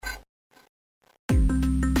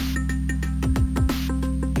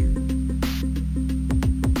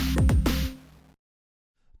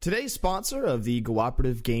Today's sponsor of the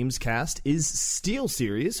Gooperative Gamescast is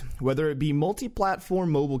SteelSeries. Whether it be multi-platform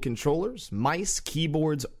mobile controllers, mice,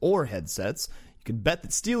 keyboards, or headsets, you can bet that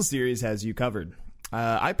SteelSeries has you covered.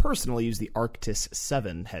 I personally use the Arctis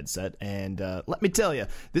 7 headset, and let me tell you,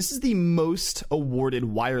 this is the most awarded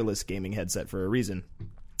wireless gaming headset for a reason.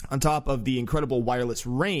 On top of the incredible wireless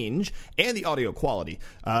range and the audio quality,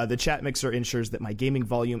 the chat mixer ensures that my gaming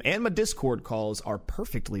volume and my Discord calls are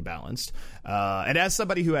perfectly balanced. And as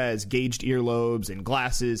somebody who has gauged earlobes and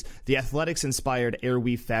glasses, the Athletics-inspired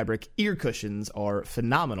Airweave fabric ear cushions are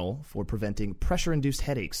phenomenal for preventing pressure-induced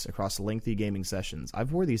headaches across lengthy gaming sessions.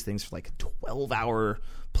 I've wore these things for like 12-hour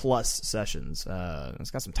plus sessions.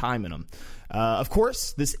 It's got some time in them. Of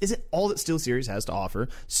course, this isn't all that SteelSeries has to offer,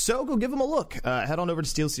 so go give them a look. Head on over to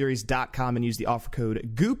SteelSeries.com and use the offer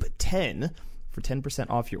code GOOP10 for 10%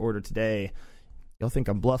 off your order today. Y'all think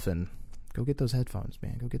I'm bluffing? Go get those headphones,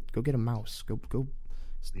 man. Go get a mouse. Go.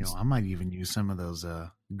 You know, I might even use some of those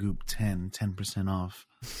Goop 10% off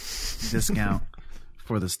discount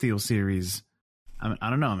for the SteelSeries. I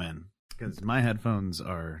don't know, man, because my headphones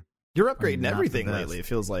are. You're upgrading everything lately. It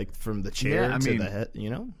feels like from the chair to the head. You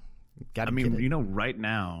know, right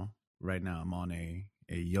now I'm on a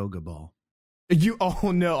yoga ball.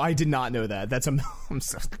 Oh no, I did not know that. That's I'm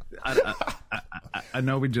sorry. I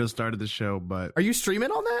know we just started the show, but are you streaming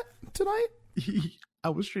on that tonight? I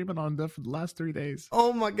was streaming on that for the last 3 days.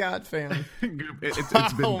 Oh my god, fam!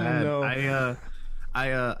 It's been bad. No.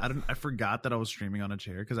 I forgot that I was streaming on a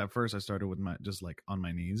chair because at first I started with my just like on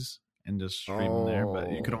my knees and just streaming there,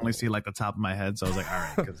 but you could only see like the top of my head, so I was like, all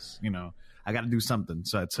right, because I got to do something.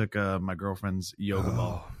 So I took my girlfriend's yoga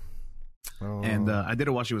ball. And I did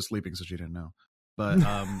it while she was sleeping, so she didn't know. But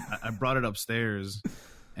I brought it upstairs,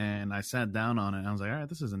 and I sat down on it, and I was like, all right,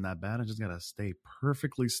 this isn't that bad. I just got to stay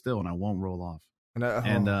perfectly still, and I won't roll off.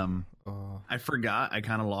 I forgot. I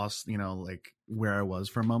kind of lost, like where I was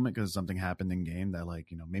for a moment because something happened in game that, like,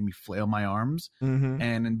 made me flail my arms. Mm-hmm.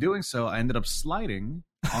 And in doing so, I ended up sliding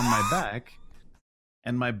on my back,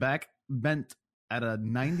 and my back bent at a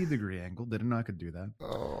 90-degree angle. Didn't know I could do that.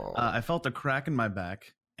 I felt a crack in my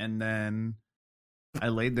back. And then I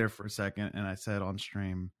laid there for a second, and I said on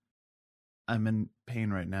stream, I'm in pain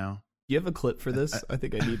right now. You have a clip for this? I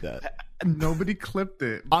think I need that. Nobody clipped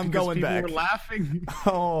it. I'm going people back. People were laughing.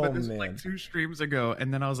 But this was like 2 streams ago.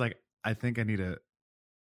 And then I was like, I think I need to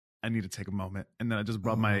take a moment. And then I just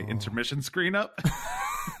brought my intermission screen up.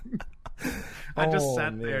 I just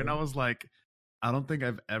sat there, and I was like, I don't think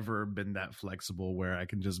I've ever been that flexible where I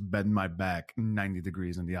can just bend my back 90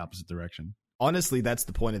 degrees in the opposite direction. Honestly, that's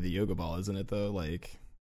the point of the yoga ball, isn't it, though? Like,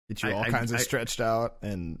 get you all kinds of stretched out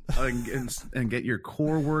and get your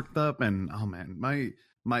core worked up. And, oh, man, my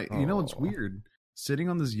it's weird. Sitting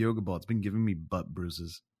on this yoga ball, it's been giving me butt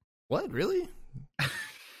bruises. What? Really?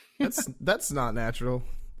 That's not natural.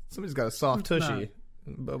 Somebody's got a soft tushy.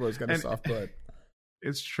 Bobo's got a soft butt.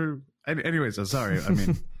 It's true. Anyways, I'm sorry. I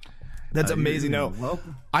mean, that's amazing. No,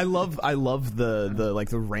 I love the like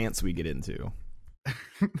the rants we get into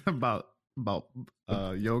about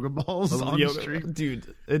yoga balls on the stream.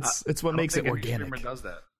 Dude, it's what makes it organic. Streamer does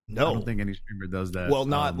that. No, I don't think any streamer does that. Well,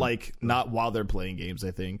 not while they're playing games. I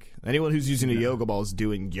think anyone who's using a yoga ball is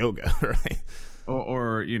doing yoga, right?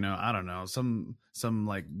 Or I don't know, some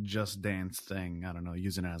like Just Dance thing. I don't know,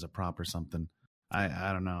 using it as a prop or something.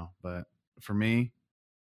 I don't know, but for me,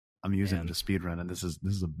 I'm using it to speedrun, and this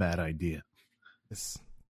is a bad idea. This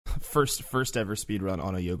first ever speedrun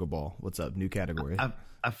on a yoga ball. What's up? New category.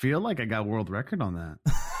 I feel like I got world record on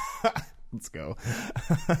that. Let's go.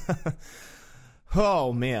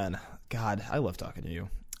 Oh man, God, I love talking to you.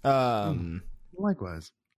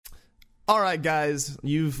 Likewise. All right, guys,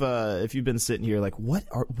 if you've been sitting here like, what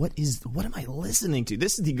am I listening to?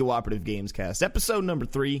 This is the Gooperative Gamescast, episode number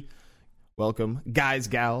 3. Welcome, guys,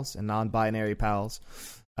 gals, and non-binary pals.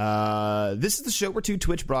 This is the show where 2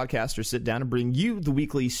 Twitch broadcasters sit down and bring you the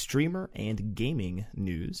weekly streamer and gaming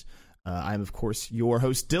news. I'm, of course, your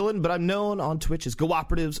host, Dylan, but I'm known on Twitch as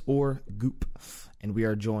Gooperatives or Goop. And we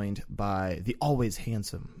are joined by the always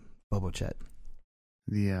handsome Bobo Chet.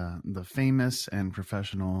 The famous and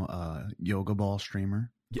professional yoga ball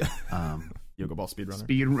streamer. Yeah. Yoga ball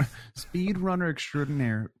speedrunner. Speedrunner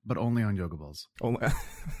extraordinaire, but only on yoga balls.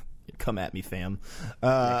 Come at me, fam.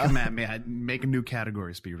 Come at me. I'd make a new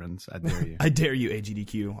category, speedruns. I dare you. I dare you,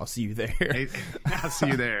 AGDQ. I'll see you there. I'll see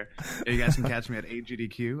you there. You guys can catch me at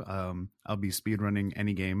AGDQ. I'll be speedrunning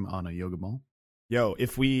any game on a yoga ball. Yo,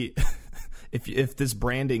 if this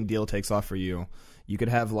branding deal takes off for you, you could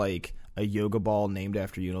have like a yoga ball named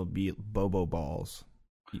after you, and it'll be Bobo Balls.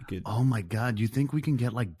 You could. Oh my God! You think we can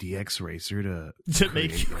get like DX Racer to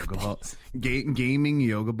make yoga ball, gaming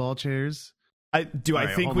yoga ball chairs? I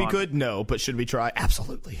think we could? No, but should we try?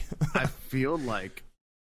 Absolutely. I feel like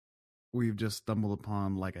we've just stumbled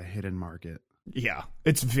upon like a hidden market. Yeah,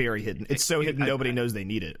 it's very hidden. It's so hidden nobody knows they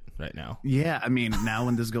need it right now. Yeah, I mean, now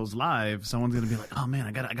when this goes live, someone's gonna be like, "Oh man,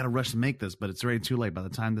 I gotta rush to make this," but it's already too late. By the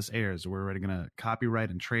time this airs, we're already gonna copyright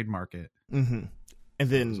and trademark it. Mm-hmm. And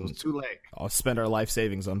then so it's too late. I'll spend our life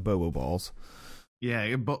savings on Bobo balls.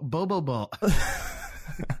 Yeah, Bobo ball.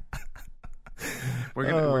 we're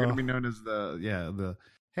gonna be known as the.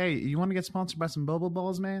 Hey, you want to get sponsored by some Bobo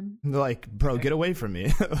balls, man? Like, bro, get away from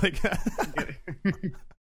me! Like.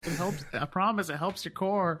 It helps. I promise, it helps your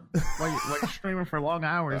core while you're streaming for long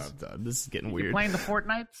hours. This is getting weird. You're playing the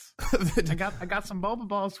Fortnites. I got some boba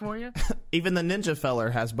balls for you. Even the Ninja feller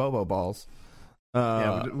has bobo balls.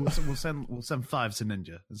 Yeah, we'll send 5 to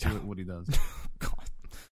Ninja and see what he does.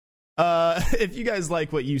 God. If you guys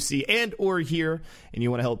like what you see and or hear, and you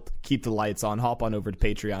want to help keep the lights on, hop on over to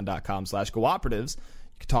patreon.com/Gooperatives.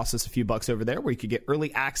 You could toss us a few bucks over there where you could get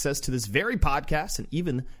early access to this very podcast and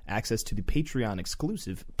even access to the Patreon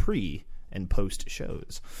exclusive pre and post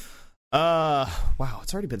shows. Wow,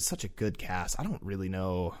 it's already been such a good cast. I don't really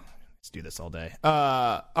know. Let's do this all day.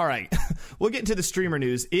 All right. We'll get into the streamer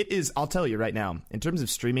news. It is, I'll tell you right now, in terms of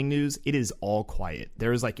streaming news, it is all quiet.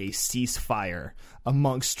 There is like a ceasefire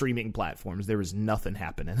amongst streaming platforms. There is nothing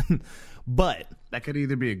happening. But that could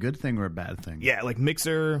either be a good thing or a bad thing. Yeah, like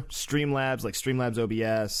Mixer, Streamlabs, like Streamlabs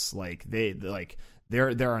OBS, like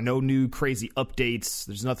there are no new crazy updates.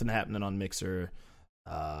 There's nothing happening on Mixer.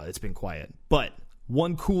 It's been quiet. But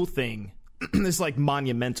one cool thing, this like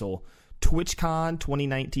monumental, TwitchCon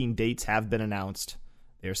 2019 dates have been announced.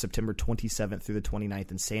 They are September 27th through the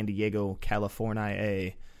 29th in San Diego,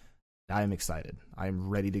 California. I am excited. I am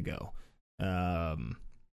ready to go.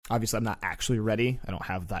 Obviously, I'm not actually ready. I don't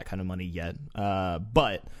have that kind of money yet.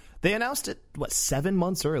 But they announced it, 7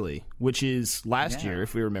 months early, which is last year.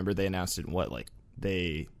 If we remember, they announced it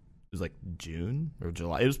it was like June or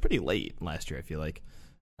July. It was pretty late last year, I feel like.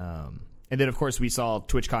 And then, of course, we saw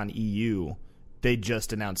TwitchCon EU. They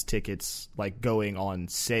just announced tickets like going on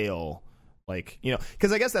sale,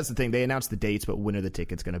 because I guess that's the thing. They announced the dates, but when are the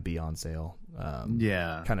tickets going to be on sale?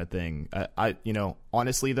 Kind of thing.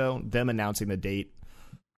 Honestly though, them announcing the date,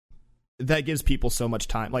 that gives people so much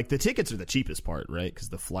time. Like the tickets are the cheapest part, right? Because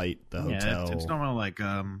the flight, the hotel, it's normally like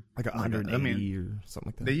 $180 or something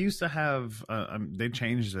like that. They used to have, they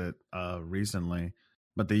changed it recently,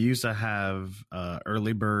 but they used to have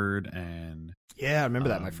early bird and I remember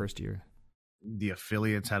that my first year. The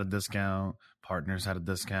affiliates had a discount, partners had a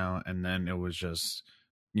discount, and then it was just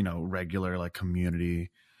regular like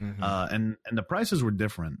community, and the prices were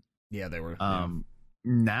different. Yeah, they were.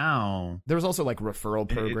 Now there was also like referral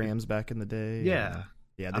programs back in the day. Yeah.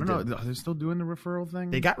 I don't know. Are they still doing the referral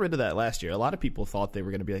thing? They got rid of that last year. A lot of people thought they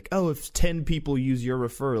were going to be like, oh, if 10 people use your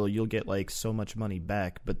referral, you'll get like so much money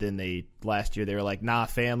back. But then last year they were like, nah,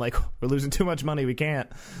 fam, like we're losing too much money. We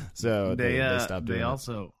can't. So they stopped doing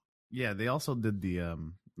it. They also did the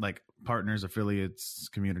like partners, affiliates,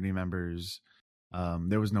 community members.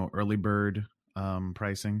 There was no early bird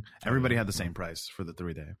pricing. Everybody had the same price for the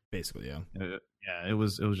 3-day. Basically, yeah. It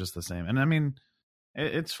was just the same. And I mean,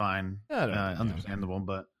 it's fine. Understandable,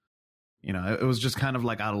 but it was just kind of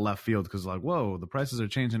like out of left field because like, whoa, the prices are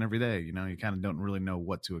changing every day. You kind of don't really know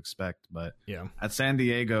what to expect. But at San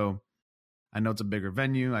Diego, I know it's a bigger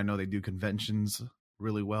venue. I know they do conventions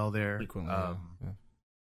really well there.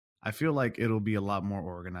 I feel like it'll be a lot more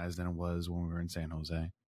organized than it was when we were in San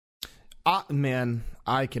Jose. Man,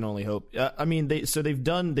 I can only hope. I mean, they've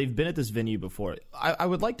been at this venue before. I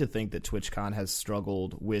would like to think that TwitchCon has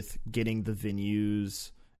struggled with getting the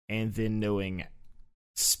venues and then knowing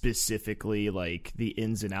specifically like the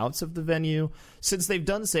ins and outs of the venue. Since they've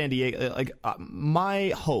done San Diego, my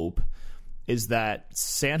hope is that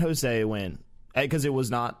San Jose went, because it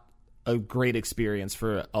was not a great experience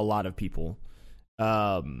for a lot of people.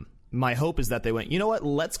 My hope is that they went, you know what,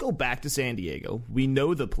 let's go back to San Diego. We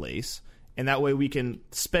know the place, and that way we can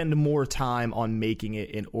spend more time on making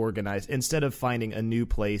it and organized. Instead of finding a new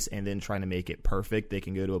place and then trying to make it perfect, they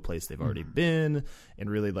can go to a place they've already been and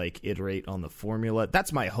really like iterate on the formula.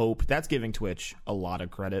 That's my hope. That's giving Twitch a lot of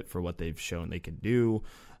credit for what they've shown they can do.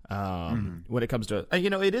 When it comes to,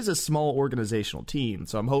 it is a small organizational team,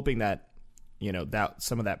 so I'm hoping that, that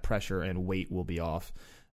some of that pressure and weight will be off.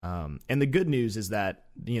 And the good news is that,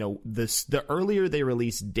 the earlier they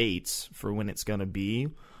release dates for when it's going to be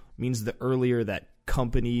means the earlier that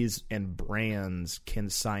companies and brands can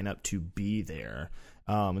sign up to be there.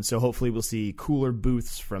 And so hopefully we'll see cooler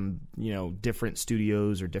booths from, different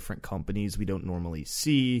studios or different companies we don't normally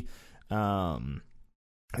see, and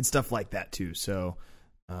stuff like that too. So,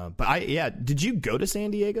 did you go to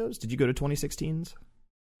San Diego's? Did you go to 2016's?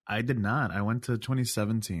 I did not. I went to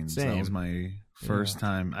 2017. So that was my first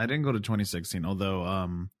time. I didn't go to 2016, although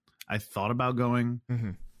I thought about going,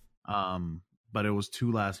 but it was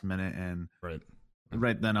too last minute, and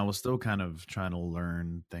right then I was still kind of trying to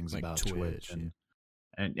learn things like about Twitch and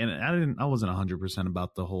I wasn't 100%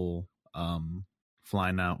 about the whole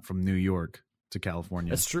flying out from New York to California.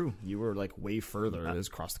 That's true. You were like way further. It was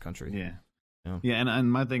across the country. Yeah.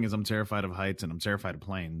 And my thing is, I'm terrified of heights and I'm terrified of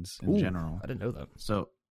planes in general. I didn't know that. So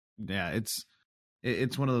yeah,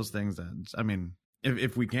 it's one of those things that, I mean,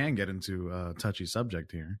 if we can get into a touchy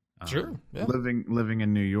subject here, sure. Yeah. Living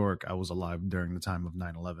in New York, I was alive during the time of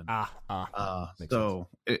 9/11. So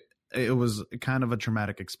it was kind of a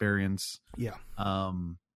traumatic experience. Yeah.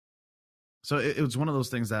 So it was one of those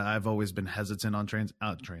things that I've always been hesitant on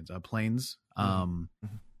planes.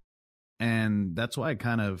 And that's why I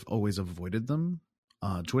kind of always avoided them.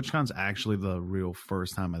 TwitchCon's actually the real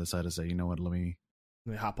first time I decided to say, you know what, let me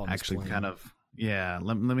hop on actually this plane. kind of,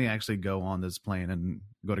 let me actually go on this plane and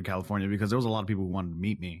go to California, because there was a lot of people who wanted to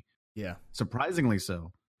meet me. Yeah. Surprisingly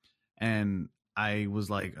so. And I was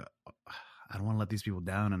like, I don't want to let these people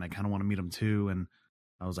down, and I kind of want to meet them too. And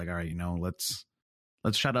I was like, all right, let's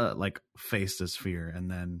try to like face this fear.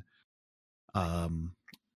 And then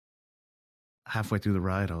halfway through the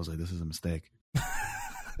ride, I was like, this is a mistake.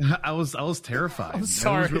 I was terrified. I'm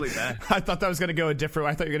sorry. It was really bad. I thought that was going to go a different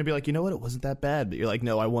way. I thought you were going to be like, you know what? It wasn't that bad. But you're like,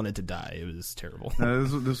 no, I wanted to die. It was terrible. No,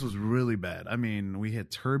 this was really bad. I mean, we hit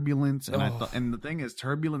turbulence, and and the thing is,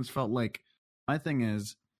 turbulence felt like, my thing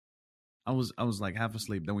is, I was like half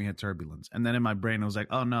asleep. Then we hit turbulence, and then in my brain, I was like,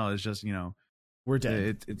 oh no, it's just, we're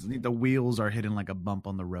dead. It's the wheels are hitting like a bump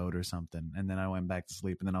on the road or something. And then I went back to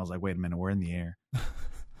sleep, and then I was like, wait a minute, we're in the air.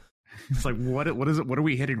 It's like, what is it? What are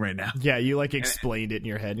we hitting right now? Yeah, you like explained it in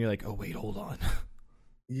your head, and you're like, oh wait, hold on.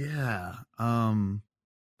 Yeah.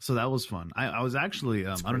 So that was fun. I was actually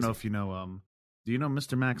I don't know if you know do you know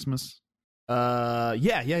Mr. Maximus?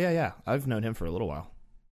 Yeah. I've known him for a little while.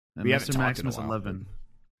 And we Mr. Maximus 11.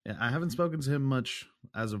 Yeah, I haven't spoken to him much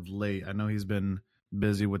as of late. I know he's been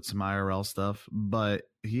busy with some IRL stuff, but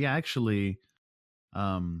he actually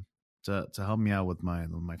to help me out with my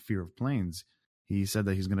fear of planes, he said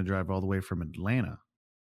that he's going to drive all the way from Atlanta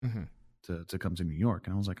to come to New York.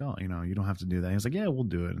 And I was like, oh, you don't have to do that. He was like, yeah, we'll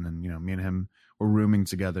do it. And then, me and him were rooming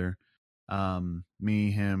together.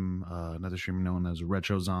 Me, him, another streamer known as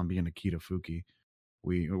Retro Zombie, and Akita Fuki.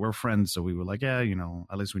 We're friends. So we were like, yeah,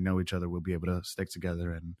 at least we know each other. We'll be able to stick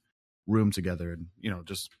together and room together. And,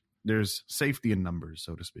 just there's safety in numbers,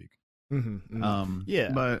 so to speak.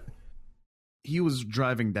 Yeah. But he was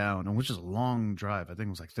driving down, and which is a long drive. I think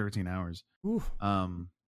it was like 13 hours. Oof.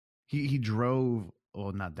 He drove,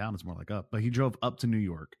 well, not down, it's more like up, but he drove up to New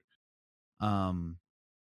York. And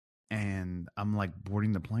I'm like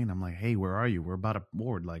boarding the plane. I'm like, hey, where are you? We're about to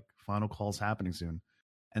board. Like, final call's happening soon.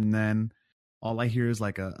 And then all I hear is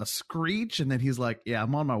like a screech, and then he's like, yeah,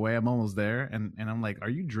 I'm on my way. I'm almost there. And I'm like, are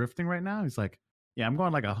you drifting right now? He's like, yeah, I'm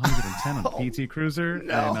going like 110 on PT Cruiser,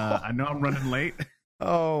 and I know I'm running late.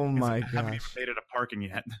 Oh my gosh. I haven't even made it to parking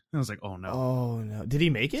yet. I was like, oh no. Oh no. Did he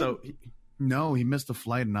make it? So no, he missed the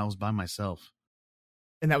flight, and I was by myself.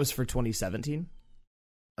 And that was for 2017?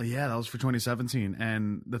 Yeah, that was for 2017.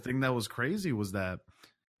 And the thing that was crazy was that,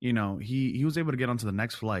 he was able to get onto the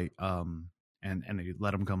next flight, and they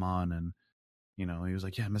let him come on, and he was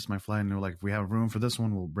like, yeah, I missed my flight. And they were like, if we have room for this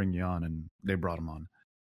one, we'll bring you on. And they brought him on.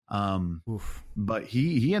 But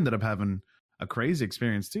he ended up having a crazy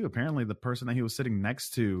experience too. Apparently the person that he was sitting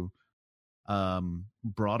next to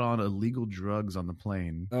brought on illegal drugs on the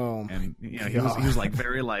plane. Oh, and he was like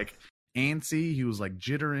very like antsy. He was like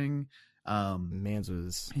jittering.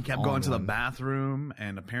 He kept going to the bathroom,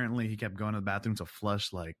 and apparently he kept going to the bathroom to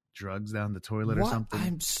flush like drugs down the toilet or something.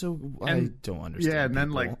 I don't understand. Yeah, and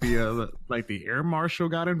then like the air marshal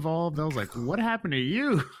got involved. I was like, what happened to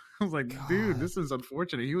you? I was like, dude, this is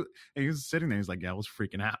unfortunate. He was sitting there. He's like, yeah, I was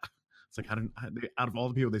freaking out. It's like, out of all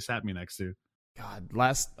the people they sat me next to. God,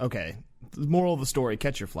 okay. The moral of the story: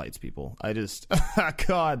 catch your flights, people.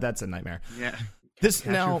 God, that's a nightmare. Yeah. This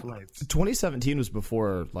now, 2017 was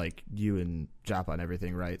before like you and Japa and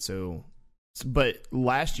everything, right? So, but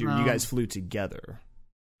last year you guys flew together.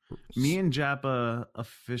 Me and Japa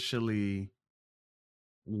officially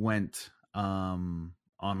went on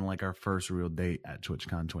like our first real date at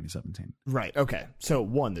TwitchCon 2017. Right. Okay. So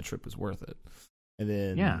the trip was worth it. And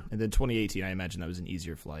then 2018, I imagine that was an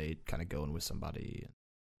easier flight, kind of going with somebody.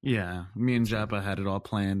 Yeah, me and Jappa had it all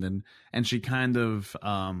planned, and she kind of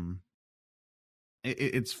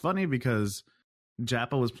it's funny because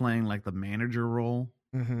Jappa was playing like the manager role.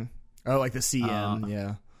 Mm-hmm. Oh, like the CM,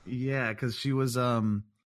 yeah. Yeah, because she was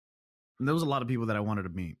there was a lot of people that I wanted to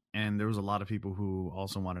meet, and there was a lot of people who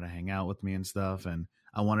also wanted to hang out with me and stuff, and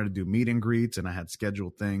I wanted to do meet and greets, and I had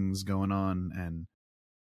scheduled things going on,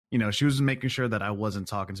 and she was making sure that I wasn't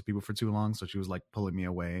talking to people for too long, so she was like pulling me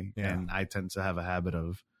away. Yeah. And I tend to have a habit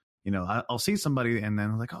of, I'll see somebody and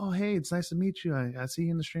then like, oh, hey, it's nice to meet you. I see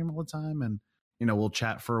you in the stream all the time, and we'll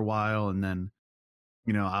chat for a while, and then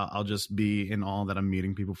I'll just be in awe that I'm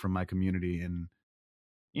meeting people from my community, and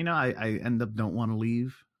I end up don't want to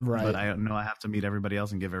leave. Right. But I know I have to meet everybody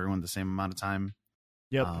else and give everyone the same amount of time.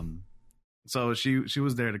 Yep. So she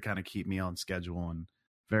was there to kind of keep me on schedule, and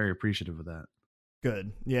very appreciative of that.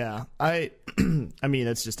 Good. Yeah. I mean,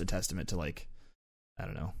 that's just a testament to, like, I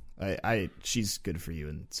don't know. She's good for you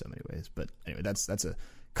in so many ways, but anyway, that's a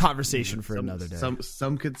conversation for another day.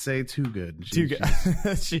 Some could say too good. Too good.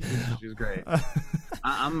 She's great.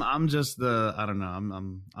 I'm just I don't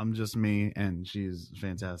know. I'm just me, and she's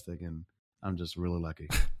fantastic, and I'm just really lucky.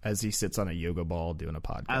 As he sits on a yoga ball doing a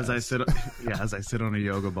podcast. As I sit on a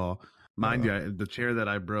yoga ball. Mind you, the chair that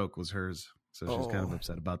I broke was hers, so she's kind of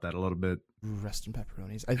upset about that a little bit. Rest in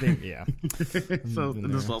pepperonis, I think. Yeah. So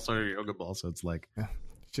this is also a yoga ball, so it's like,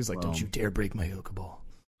 she's like, don't you dare break my yoga ball.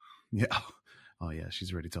 Yeah. Oh yeah,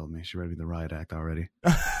 she's already told me. She's ready to the riot act already.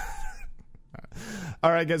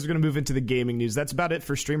 All right, guys, we're going to move into the gaming news. That's about it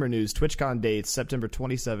for streamer news. TwitchCon dates, September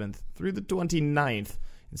 27th through the 29th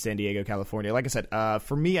in San Diego, California. Like I said,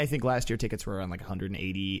 for me, I think last year tickets were around like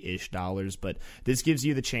 $180-ish, but this gives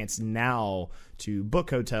you the chance now to book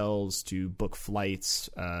hotels, to book flights,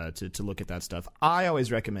 to look at that stuff. I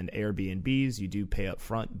always recommend Airbnbs. You do pay up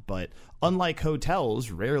front, but unlike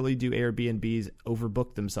hotels, rarely do Airbnbs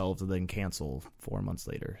overbook themselves and then cancel 4 months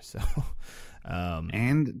later. So...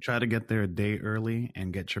 and try to get there a day early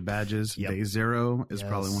and get your badges. Yep. Day 0 is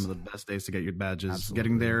probably one of the best days to get your badges. Absolutely.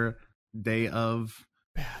 Getting there day of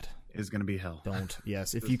bad is going to be hell. Don't.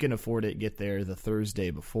 Yes, if you can afford it, get there the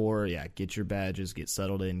Thursday before. Yeah, get your badges, get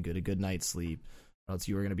settled in, get a good night's sleep, or else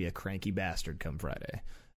you are going to be a cranky bastard come Friday.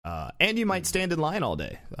 And you might stand in line all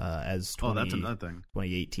day, as that's another thing.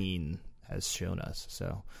 2018 has shown us.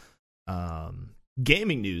 So,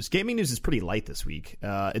 Gaming news is pretty light this week.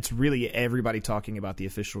 It's really everybody talking about the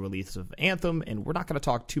official release of Anthem, and we're not going to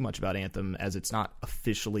talk too much about Anthem as it's not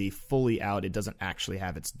officially fully out. It doesn't actually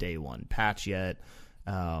have its day one patch yet,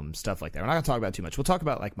 stuff like that. We're not going to talk about too much. We'll talk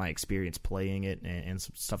about like my experience playing it and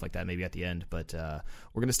some stuff like that maybe at the end, but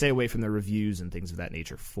we're going to stay away from the reviews and things of that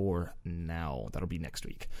nature for now. That'll be next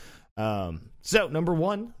week. So number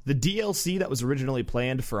 1, the DLC that was originally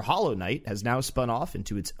planned for Hollow Knight has now spun off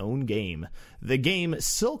into its own game. The game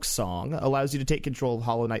Silk Song allows you to take control of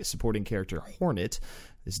Hollow Knight supporting character Hornet.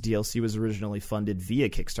 This DLC was originally funded via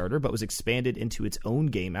Kickstarter, but was expanded into its own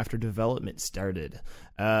game after development started.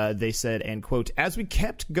 They said, and quote, as we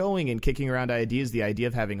kept going and kicking around ideas, the idea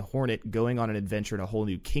of having Hornet going on an adventure in a whole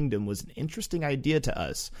new kingdom was an interesting idea to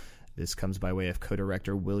us. This comes by way of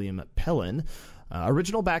co-director William Pellin.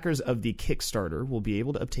 Original backers of the Kickstarter will be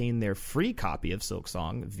able to obtain their free copy of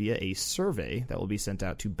Silksong via a survey that will be sent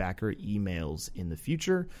out to backer emails in the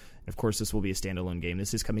future. And of course, this will be a standalone game.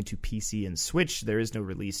 This is coming to PC and Switch. There is no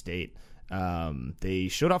release date. They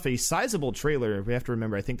showed off a sizable trailer. We have to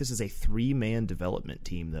remember, I think this is a 3-man development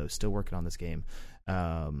team, though, still working on this game.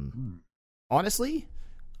 Honestly,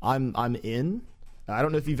 I'm in. I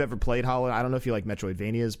don't know if you've ever played Hollow Knight. I don't know if you like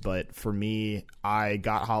Metroidvanias, but for me, I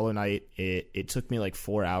got Hollow Knight. It took me like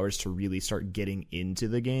 4 hours to really start getting into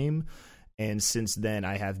the game. And since then,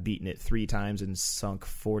 I have beaten it 3 times and sunk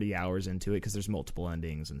 40 hours into it because there's multiple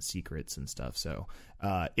endings and secrets and stuff. So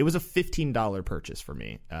it was a $15 purchase for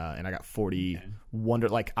me. And I got 40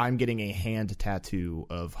 like I'm getting a hand tattoo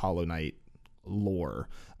of Hollow Knight lore.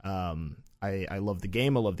 I love the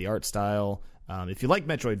game. I love the art style. If you like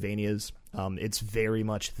Metroidvanias, it's very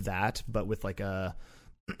much that, but with like a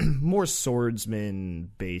more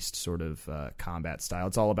swordsman-based sort of combat style.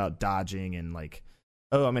 It's all about dodging and like,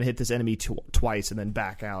 oh, I'm going to hit this enemy twice and then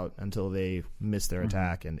back out until they miss their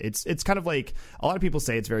attack. And it's kind of like, a lot of people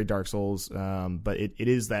say it's very Dark Souls, but it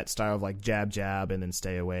is that style of like jab, and then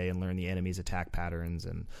stay away and learn the enemy's attack patterns.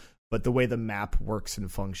 But the way the map works and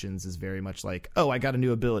functions is very much like, oh, I got a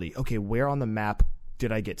new ability. Okay, where on the map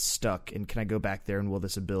did I get stuck, and can I go back there, and will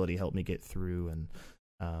this ability help me get through? And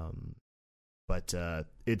but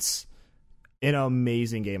it's an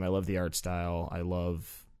amazing game. I love the art style. I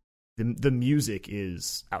love the music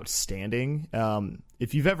is outstanding.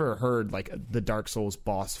 if you've ever heard like the Dark Souls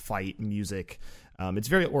boss fight music, it's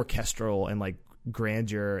very orchestral and like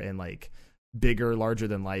grandeur and like bigger, larger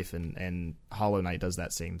than life, and Hollow Knight does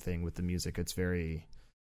that same thing with the music.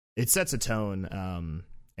 It sets a tone.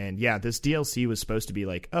 And yeah, this DLC was supposed to be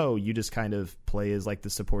like, oh, you just kind of play as like the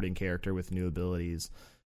supporting character with new abilities.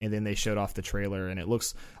 And then they showed off the trailer, and it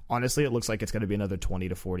looks like it's going to be another 20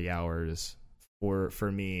 to 40 hours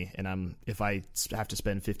for me. And if I have to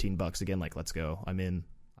spend $15 again, like, let's go. I'm in.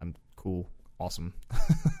 I'm cool. Awesome.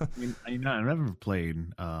 I mean, I've never played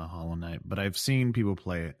Hollow Knight, but I've seen people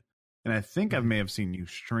play it, and I think I may have seen you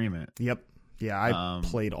stream it. Yep. Yeah, I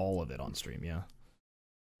played all of it on stream. Yeah.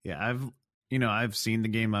 Yeah, I've seen the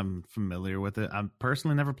game. I'm familiar with it. I've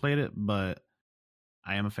personally never played it, but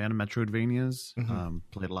I am a fan of Metroidvanias.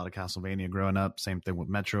 Played a lot of Castlevania growing up. Same thing with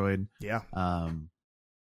Metroid. Yeah.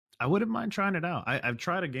 I wouldn't mind trying it out. I've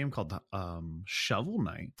tried a game called Shovel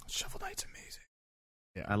Knight. Shovel Knight's amazing.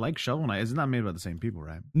 Yeah, I like Shovel Knight. It's not made by the same people,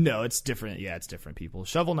 right? No, it's different. Yeah, it's different people.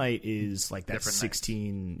 Shovel Knight is like that Different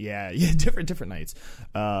 16. nights. Yeah, different nights.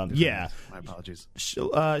 Yeah. My apologies.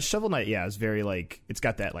 Shovel Knight, yeah, is very like, it's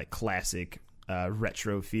got that like classic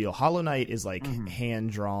retro feel. Hollow Knight is like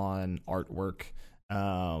hand drawn artwork.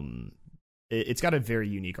 It's got a very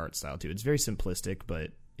unique art style too. It's very simplistic, but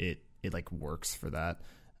it like works for that.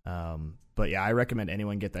 But yeah, I recommend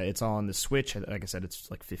anyone get that. It's on the Switch. Like I said, it's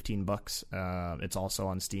like $15. It's also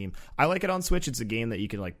on Steam. I like it on Switch. It's a game that you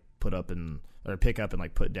can like pick up and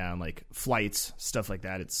like put down, like flights, stuff like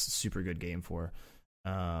that. It's a super good game for.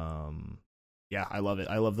 Yeah, I love it.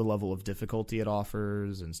 I love the level of difficulty it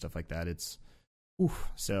offers and stuff like that.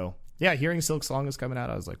 So yeah, hearing Silk Song is coming out,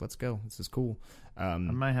 I was like, let's go. This is cool. I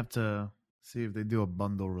might have to see if they do a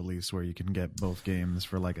bundle release where you can get both games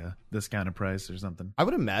for like a discounted price or something. I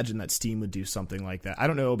would imagine that Steam would do something like that. I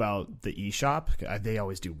don't know about the eShop. They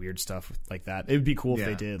always do weird stuff like that. It would be cool if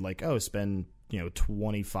they did like, oh, spend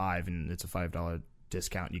 $25 and it's a $5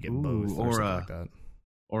 discount. You get both or something like that.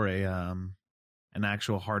 Or an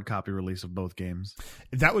actual hard copy release of both games.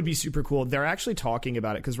 That would be super cool. They're actually talking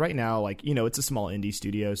about it because right now, like, it's a small indie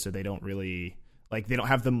studio, so they don't really they don't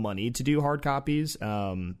have the money to do hard copies.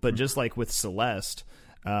 But just like with Celeste,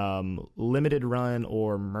 limited run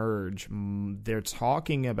or merge, they're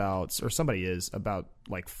talking about, or somebody is about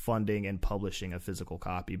like funding and publishing a physical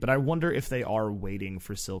copy. But I wonder if they are waiting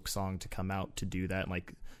for Silk Song to come out to do that.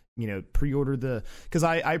 Like, pre-order because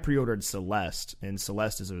I pre-ordered Celeste, and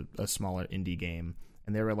Celeste is a smaller indie game,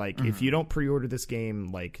 and they were like, if you don't pre-order this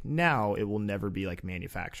game like now, it will never be like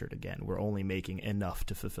manufactured again. We're only making enough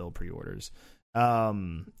to fulfill pre-orders.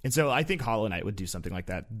 And so I think Hollow Knight would do something like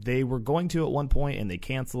that. They were going to at one point and they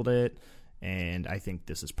canceled it, and I think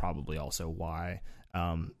this is probably also why.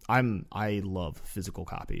 I love physical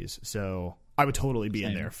copies, so I would totally be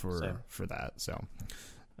in there for that. So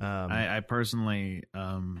I personally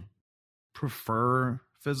prefer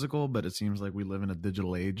physical, but it seems like we live in a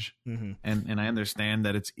digital age, and I understand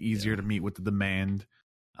that it's easier to meet with the demand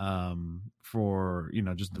for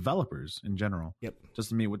just developers in general. Just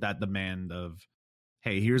to meet with that demand of,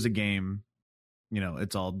 hey, here's a game,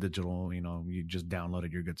 it's all digital, you just download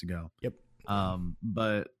it, you're good to go.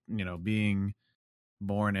 But being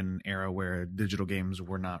born in an era where digital games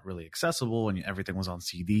were not really accessible and everything was on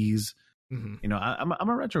CDs. I'm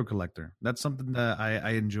a retro collector. That's something that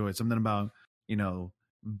I enjoy. Something about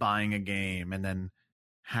buying a game and then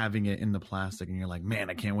having it in the plastic, and you're like, man,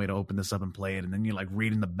 I can't wait to open this up and play it. And then you're like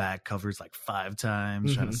reading the back covers like 5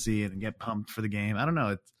 times, trying to see it and get pumped for the game. I don't know.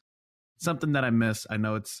 It's something that I miss. I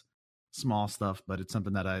know it's small stuff, but it's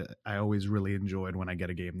something that I always really enjoyed when I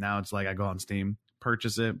get a game. Now it's like I go on Steam,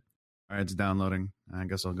 purchase it. All right, it's downloading. I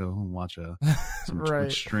guess I'll go and watch some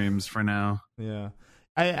Twitch streams for now. Yeah.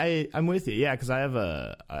 I'm with you, yeah, because I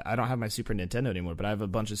don't have my Super Nintendo anymore, but I have a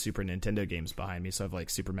bunch of Super Nintendo games behind me. So I have like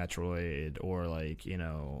Super Metroid, or like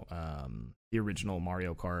the original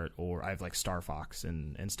Mario Kart, or I have like Star Fox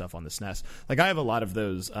and stuff on the SNES. Like I have a lot of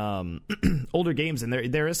those older games, and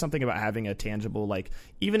there is something about having a tangible, like,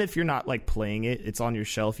 even if you're not like playing it, it's on your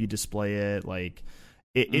shelf, you display it. Like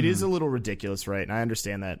it is a little ridiculous, right? And I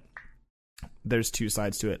understand that there's two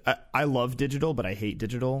sides to it. I love digital, but I hate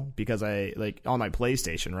digital because I like on my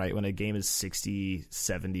PlayStation, right? When a game is 60,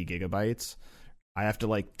 70 gigabytes, I have to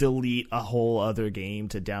like delete a whole other game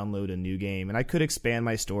to download a new game. And I could expand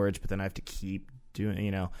my storage, but then I have to keep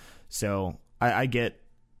doing, so I get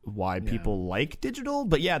why people like digital,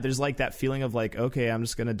 but yeah, there's like that feeling of like, okay, I'm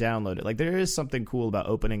just going to download it. Like there is something cool about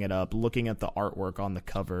opening it up, looking at the artwork on the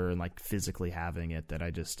cover and like physically having it that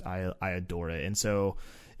I adore it. And so,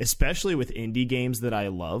 especially with indie games that I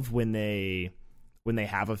love, when they when they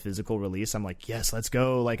have a physical release, I'm like, yes, let's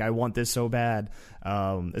go. Like, I want this so bad.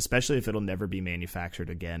 Especially if it'll never be manufactured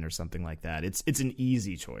again or something like that. It's an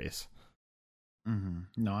easy choice.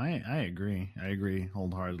 Mm-hmm. No, I agree. I agree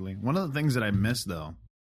wholeheartedly. One of the things that I miss, though,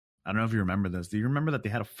 I don't know if you remember this. Do you remember that they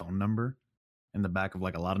had a phone number in the back of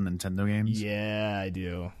like a lot of Nintendo games? Yeah, I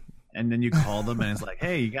do. And then you call them and it's like,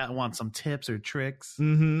 hey, you want some tips or tricks?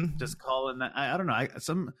 Mm-hmm. Just call in that. I don't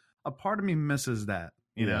know. A part of me misses that.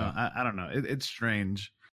 You know, I don't know. It's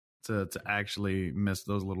strange to actually miss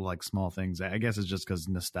those little like small things. I guess it's just because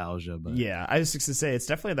nostalgia. But yeah, I was just to say it's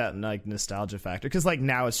definitely that like nostalgia factor, because like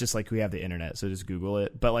now it's just like we have the internet, so just Google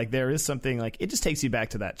it. But like there is something like it just takes you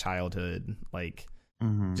back to that childhood, like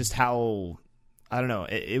just how I don't know.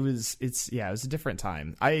 It was a different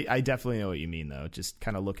time. I definitely know what you mean though. Just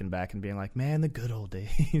kind of looking back and being like, man, the good old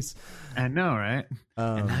days. I know, right?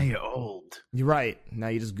 And now you're old. You're right. Now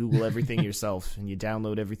you just Google everything yourself and you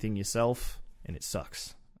download everything yourself, and it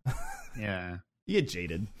sucks. Yeah, you get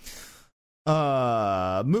jaded.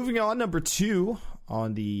 Moving on, number 2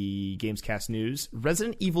 on the Gamescast news: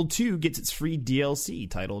 Resident Evil 2 gets its free DLC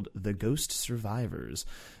titled The Ghost Survivors.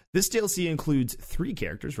 This DLC includes 3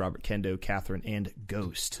 characters: Robert Kendo, Catherine, and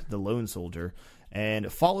Ghost, the lone soldier,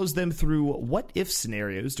 and follows them through what-if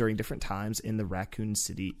scenarios during different times in the Raccoon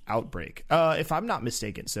City outbreak. If I'm not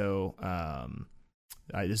mistaken, so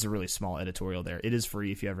this is a really small editorial there. It is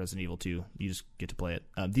free if you have Resident Evil 2. You just get to play it.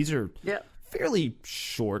 These are fairly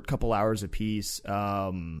short, couple hours apiece,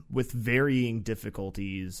 with varying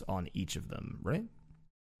difficulties on each of them, right?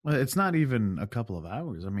 Well, it's not even a couple of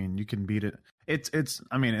hours. I mean, you can beat it. It's.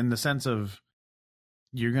 I mean, in the sense of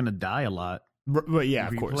you're gonna die a lot. But yeah,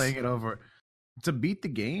 of course. Playing it over to beat the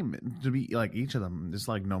game, to beat like each of them, it's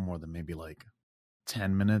like no more than maybe like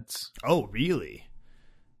 10 minutes. Oh, really?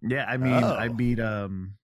 Yeah, I mean, I beat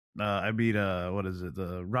what is it?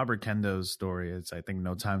 The Robert Kendo's story. It's I think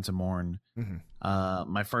No Time to Mourn.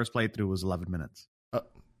 Mm-hmm. My first playthrough was 11 minutes.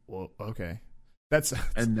 Well, okay, that's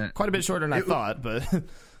and quite a bit shorter than I thought, but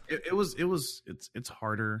it's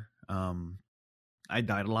harder. I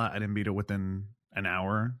died a lot. I didn't beat it within an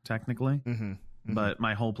hour technically, but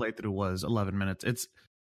my whole playthrough was 11 minutes.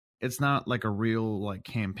 It's not like a real like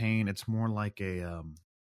campaign. It's more like a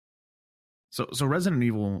So Resident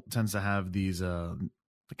Evil tends to have these the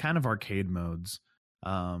kind of arcade modes.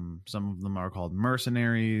 Some of them are called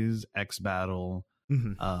Mercenaries, X Battle.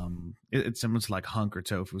 It's similar to like Hunk or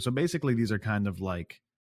Tofu. So basically, these are kind of like,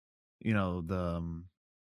 you know, the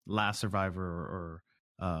Last Survivor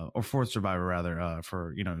or Fourth Survivor rather,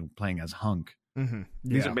 for you know playing as Hunk.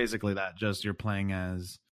 These are basically that. Just you're playing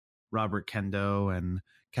as Robert Kendo and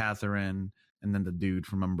Catherine, and then the dude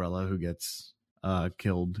from Umbrella who gets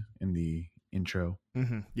killed in the intro.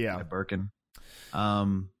 By Birkin.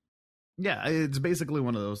 It's basically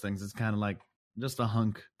one of those things. It's kind of like just a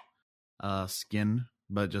Hunk skin,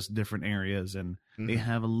 but just different areas, and they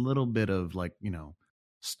have a little bit of like, you know,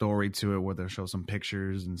 story to it where they'll show some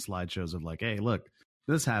pictures and slideshows of like, hey, look,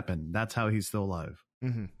 this happened, that's how he's still alive.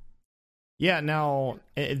 Now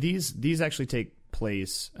these actually take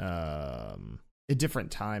place at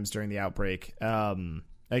different times during the outbreak.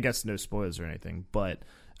 I guess no spoilers or anything, but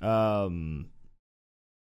from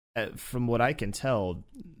what I can tell,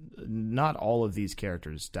 not all of these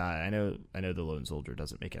characters die. I know the lone soldier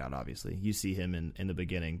doesn't make it out, obviously. You see him in the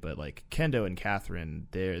beginning, but like Kendo and Catherine,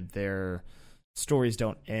 their stories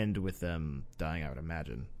don't end with them dying, I would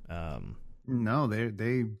imagine. No,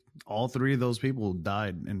 they all 3 of those people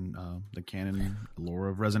died in the canon lore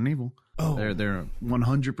of Resident Evil. Oh, they're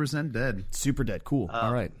 100% dead. Super dead. Cool.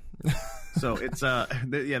 All right. So it's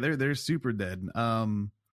they're super dead.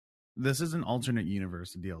 This is an alternate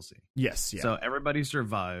universe DLC. Yes, yeah. So everybody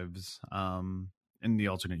survives in the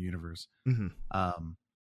alternate universe.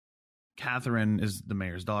 Catherine is the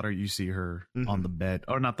mayor's daughter. You see her on the bed,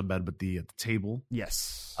 or not the bed, but the table.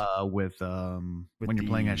 Yes. With when you're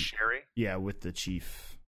playing as Sherry. Yeah, with the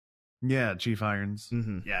chief. Yeah, Chief Irons.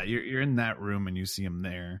 Yeah, you're in that room and you see him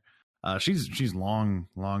there. She's long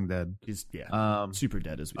dead. She's super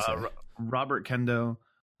dead, as we say. Robert Kendo,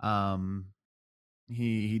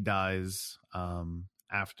 he dies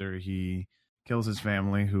after he kills his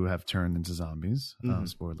family, who have turned into zombies.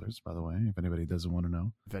 Spoilers, by the way, if anybody doesn't want to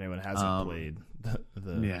know. If anyone hasn't played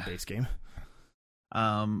the base game.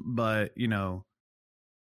 But, you know,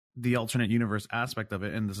 the alternate universe aspect of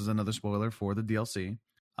it, and this is another spoiler for the DLC,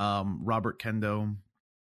 Robert Kendo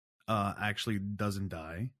actually doesn't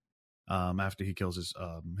die after he kills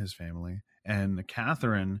his family. And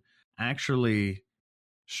Catherine actually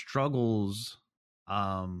struggles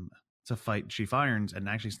to fight Chief Irons and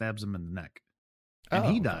actually stabs him in the neck. And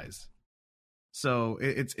he dies. So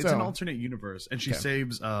it's an alternate universe, and she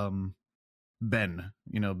saves Ben.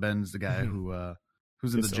 Ben's the guy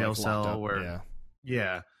who's in the jail cell where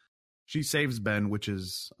she saves Ben, which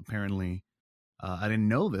is apparently I didn't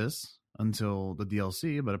know this until the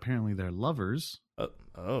DLC, but apparently they're lovers.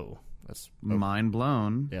 That's mind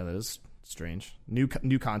blown. Yeah, that is strange. New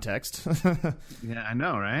context. Yeah, I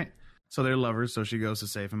know, right? So they're lovers. So she goes to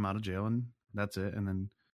save him out of jail, and that's it. And then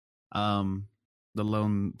the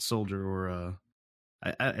lone soldier, or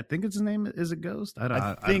I think it's his name, is it Ghost?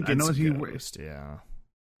 I think it's Ghost. Yeah,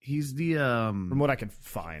 he's the from what I can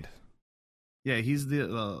find. Yeah, he's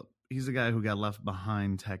the guy who got left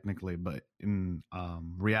behind technically, but in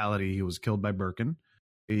reality, he was killed by Birkin.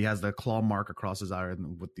 He has the claw mark across his eye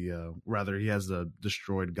with the he has the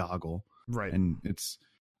destroyed goggle, right? And it's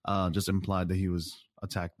just implied that he was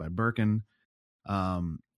attacked by Birkin.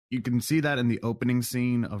 You can see that in the opening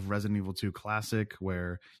scene of Resident Evil 2 Classic,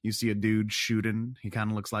 where you see a dude shooting. He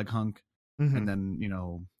kind of looks like Hunk. Mm-hmm. And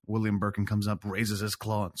then, William Birkin comes up, raises his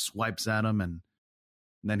claw, and swipes at him. And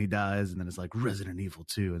then he dies. And then it's like Resident Evil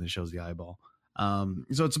 2, and it shows the eyeball.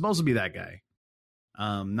 So it's supposed to be that guy.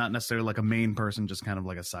 Not necessarily like a main person, just kind of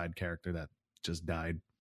like a side character that just died.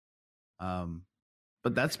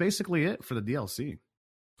 But that's basically it for the DLC.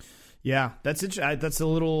 Yeah, that's a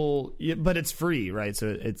little, but it's free, right? So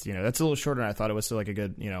it's that's a little shorter than I thought it was. So like a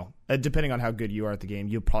good, depending on how good you are at the game,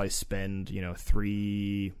 you'll probably spend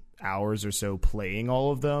 3 hours or so playing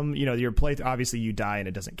all of them. Your play, obviously you die and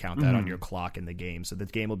it doesn't count that on your clock in the game. So the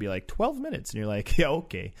game will be like 12 minutes, and you're like, yeah,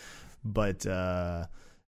 okay. But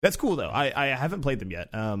that's cool though. I haven't played them yet.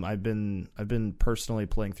 I've been personally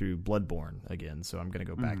playing through Bloodborne again, so I'm gonna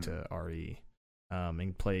go back to RE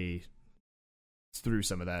and play through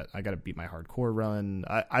some of that. I got to beat my hardcore run.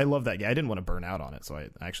 I love that game. I didn't want to burn out on it, so I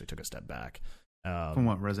actually took a step back. From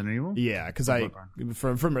what, Resident Evil? Yeah, because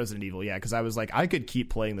from Resident Evil, yeah, because I was like, I could keep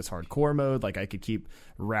playing this hardcore mode, like I could keep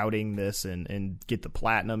routing this and get the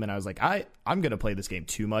platinum, and I was like, I'm gonna play this game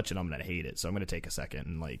too much and I'm gonna hate it, so I'm gonna take a second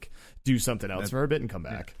and like do something else for a bit and come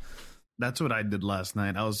back. That's what I did last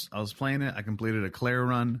night. I was playing it. I completed a Claire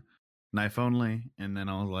run, knife only, and then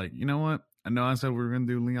I was like, you know what? I know I said we were going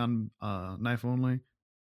to do Leon knife only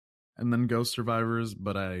and then Ghost Survivors,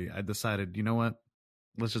 but I decided, you know what?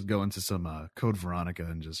 Let's just go into some Code Veronica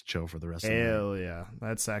and just chill for the rest of the night. Hell yeah.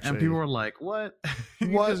 That's actually... And people were like, what? You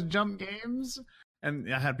just jump games?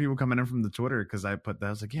 And I had people coming in from the Twitter because I put that. I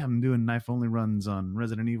was like, yeah, I'm doing knife only runs on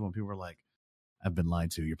Resident Evil. And people were like, I've been lied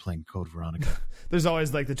to. You're playing Code Veronica. There's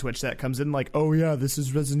always like the Twitch that comes in like, oh yeah, this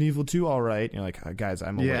is Resident Evil 2, all right. And you're like, guys,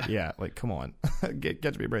 I'm aware. Yeah, like come on,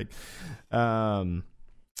 get me a break.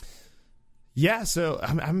 Yeah, so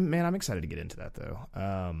I'm excited to get into that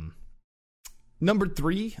though. Number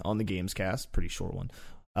 3 on the Gamescast, pretty short one.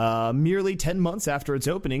 Merely 10 months after its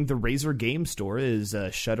opening, the Razer Game Store is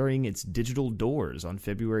shuttering its digital doors on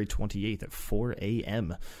February 28th at 4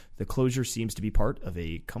 a.m. The closure seems to be part of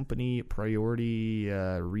a company priority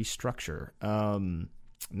restructure.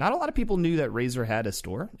 Not a lot of people knew that Razer had a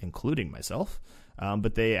store, including myself,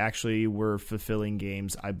 but they actually were fulfilling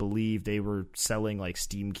games. I believe they were selling like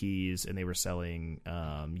Steam keys, and they were selling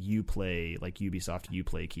Uplay, like Ubisoft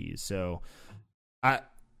Uplay keys. So I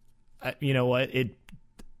you know what?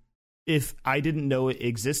 If I didn't know it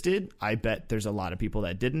existed, I bet there's a lot of people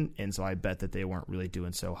that didn't. And so I bet that they weren't really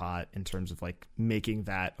doing so hot in terms of like making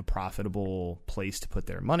that a profitable place to put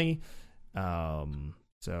their money.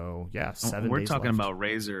 So yeah, 7 days We're talking left. about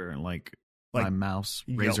Razer, like my mouse,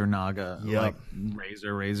 Razer Naga, like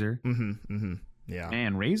Razer. Yeah.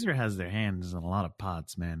 Man, Razer has their hands in a lot of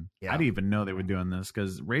pots, man. Yeah. I didn't even know they were doing this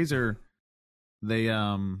because Razer, they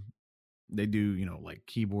do, like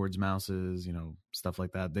keyboards, mouses, stuff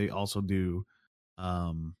like that. They also do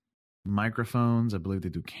microphones. I believe they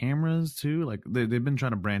do cameras too. Like they've been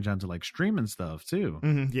trying to branch out to like streaming stuff too.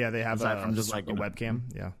 Mm-hmm. Yeah, they have aside from just like a webcam.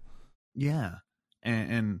 Yeah,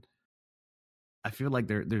 and I feel like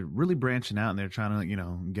they're really branching out, and they're trying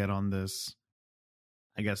to get on this.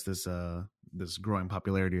 I guess this growing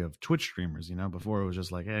popularity of Twitch streamers. Before it was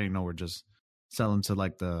just like, hey, we're just selling to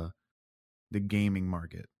like the gaming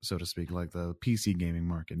market, so to speak, like the PC gaming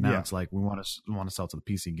market. Now it's like we want to sell to the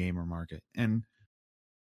PC gamer market. And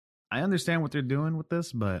I understand what they're doing with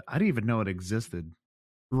this, but I didn't even know it existed.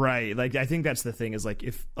 Right. Like, I think that's the thing is like,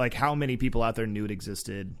 if like how many people out there knew it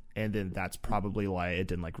existed, and then that's probably why it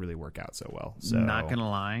didn't like really work out so well. So not gonna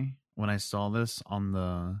lie, when I saw this on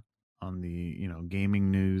the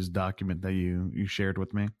gaming news document that you shared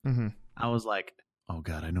with me, I was like, oh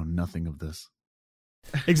god, I know nothing of this.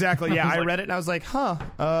 Exactly. Yeah, I read it and I was like,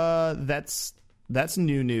 that's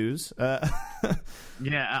new news.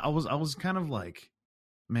 Yeah, I was kind of like,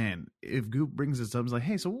 man, if Goop brings this up, it's like,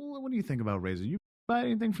 hey, so what do you think about Razer? You buy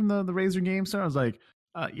anything from the Razer Game Store? I was like,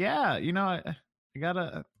 yeah, I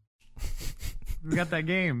gotta. We got that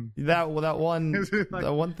game. That one Like,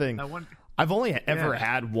 that one thing. That one. I've only ever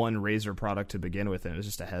had one Razer product to begin with, and it was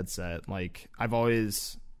just a headset. Like I've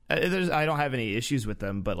always, I don't have any issues with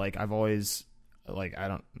them, but like I've always, like I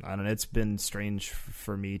don't know. It's been strange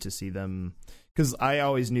for me to see them, because I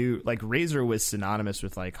always knew like Razer was synonymous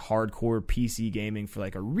with like hardcore PC gaming for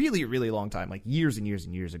like a really, really long time, like years and years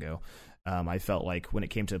and years ago. I felt like when it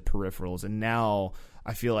came to peripherals, and now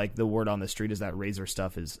I feel like the word on the street is that Razer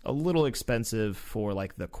stuff is a little expensive for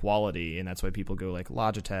like the quality, and that's why people go like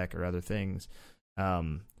Logitech or other things.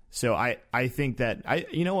 So I think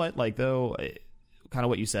that you know what, like though, kind of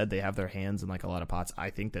what you said, they have their hands in like a lot of pots.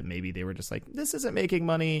 I think that maybe they were just like, this isn't making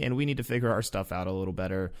money and we need to figure our stuff out a little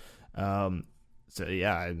better. So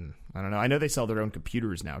yeah, I don't know. I know they sell their own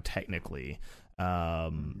computers now technically,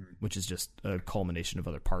 which is just a culmination of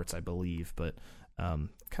other parts, I believe, but kind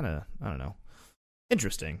of, I don't know.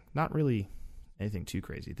 Interesting. Not really anything too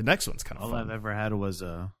crazy. The next one's kind of all fun. I've ever had was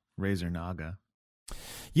a Razer Naga.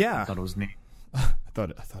 Yeah, I thought it was neat. I thought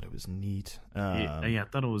it was neat. Yeah, I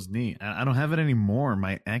thought it was neat. I don't have it anymore.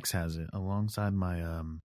 My ex has it alongside my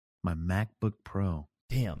my MacBook Pro.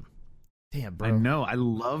 Damn, bro. I know. I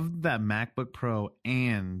love that MacBook Pro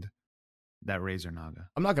and that Razer Naga.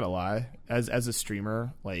 I'm not gonna lie. As a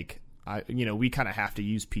streamer, like we kind of have to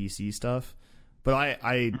use PC stuff. But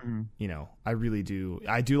I really do.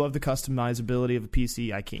 I do love the customizability of a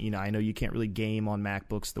PC. I can't, I know you can't really game on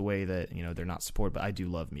MacBooks the way that, they're not supported, but I do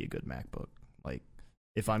love me a good MacBook. Like,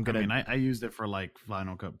 if I'm going to... I used it for, like,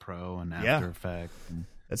 Final Cut Pro and After Effects. And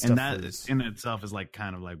that in itself is, like,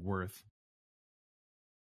 kind of, like, worth,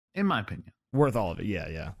 in my opinion. Worth all of it,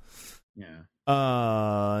 yeah.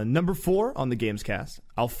 Yeah. Number 4 on the Gamescast,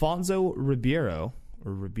 Alfonso Ribeiro,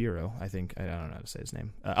 I think, I don't know how to say his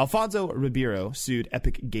name. Alfonso Ribeiro sued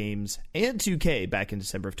Epic Games and 2K back in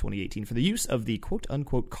December of 2018 for the use of the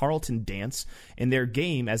quote-unquote Carlton dance in their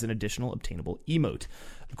game as an additional obtainable emote.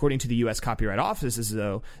 According to the U.S. Copyright Office,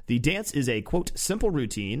 though, the dance is a, quote, simple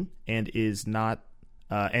routine and is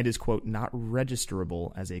quote, not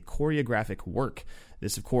registerable as a choreographic work.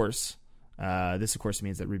 This, of course,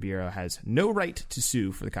 means that Ribeiro has no right to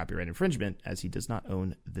sue for the copyright infringement, as he does not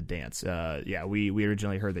own the dance. We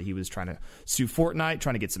originally heard that he was trying to sue Fortnite,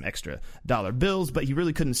 trying to get some extra dollar bills, but he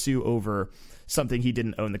really couldn't sue over something he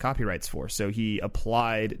didn't own the copyrights for. So he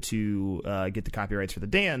applied to get the copyrights for the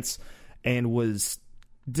dance and was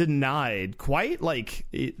denied. Quite like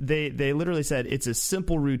they literally said it's a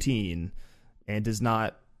simple routine and does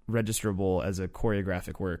not registerable as a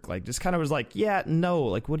choreographic work. Like, just kind of was like, yeah, no,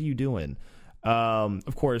 like, what are you doing?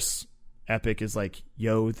 Of course, Epic is like,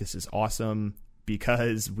 yo, this is awesome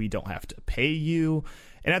because we don't have to pay you.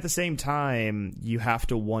 And at the same time, you have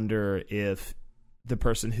to wonder if the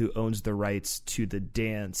person who owns the rights to the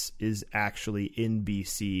dance is actually in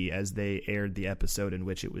BC, as they aired the episode in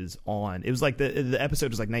which it was on. It was like the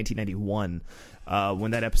episode was like 1991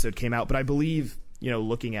 when that episode came out. But I believe,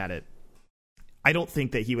 looking at it, I don't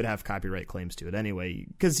think that he would have copyright claims to it anyway,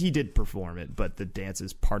 because he did perform it, but the dance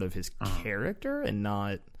is part of his character and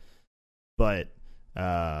not. But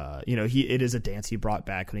it is a dance he brought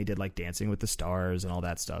back when he did like Dancing with the Stars and all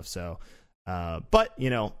that stuff. So, but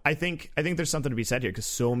I think there's something to be said here, because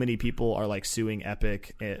so many people are like suing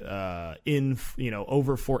Epic over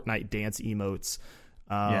Fortnite dance emotes.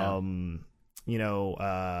 The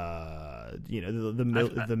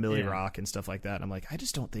Millie Rock and stuff like that. I'm like, I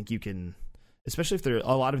just don't think you can. Especially if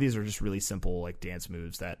a lot of these are just really simple like dance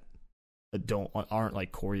moves that aren't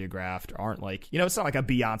like choreographed, or aren't like, it's not like a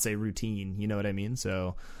Beyonce routine, you know what I mean?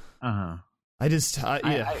 So it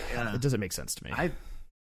doesn't make sense to me.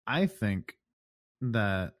 I think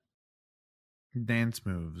that dance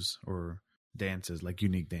moves or dances, like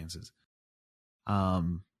unique dances,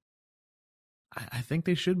 I think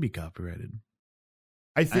they should be copyrighted.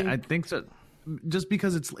 I think so. Just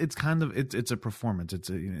because it's kind of it's a performance.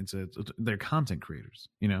 They're content creators,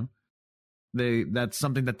 that's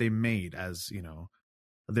something that they made as,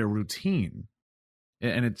 their routine,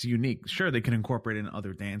 and it's unique. Sure, they can incorporate it in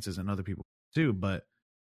other dances and other people too, but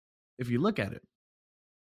if you look at it,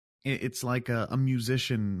 it's like a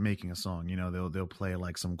musician making a song. They'll play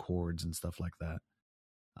like some chords and stuff like that,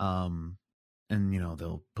 and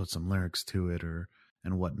they'll put some lyrics to it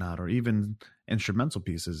and whatnot, or even instrumental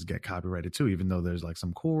pieces get copyrighted too, even though there's like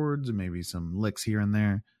some chords and maybe some licks here and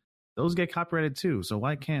there. Those get copyrighted too. So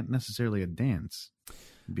why can't necessarily a dance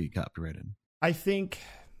be copyrighted? I think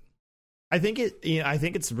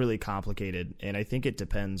it's really complicated, and I think it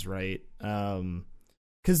depends, right?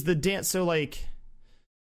 Because the dance, so like,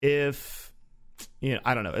 if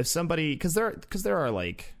I don't know, if somebody, because there are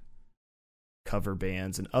like cover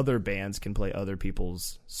bands and other bands can play other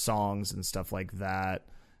people's songs and stuff like that.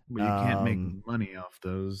 But you can't make money off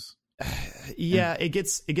those. Yeah, it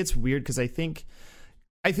gets weird because I think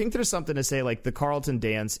there's something to say, like the Carlton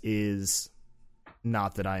dance is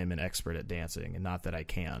not that I am an expert at dancing and not that I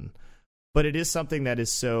can, but it is something that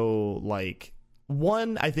is so like,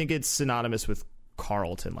 one, I think it's synonymous with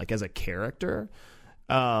Carlton, like as a character.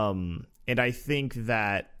 And I think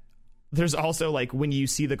that there's also like when you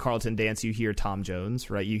see the Carlton dance, you hear Tom Jones,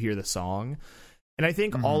 right? You hear the song. And I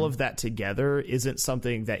think all of that together isn't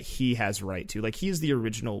something that he has right to. Like he's the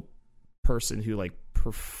original person who like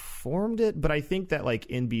performed it, but I think that like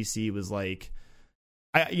NBC was like,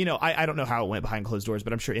 I don't know how it went behind closed doors,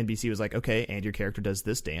 but I'm sure NBC was like, okay, and your character does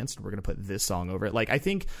this dance, and we're going to put this song over it. Like, I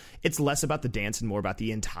think it's less about the dance and more about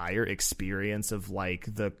the entire experience of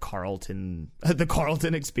like the Carlton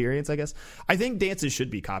experience, I guess. I think dances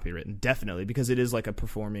should be copywritten, definitely, because it is like a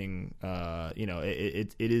performing,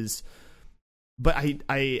 it is. But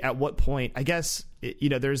I at what point, I guess,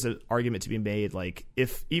 there's an argument to be made, like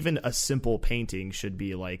if even a simple painting should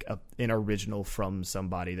be like an original from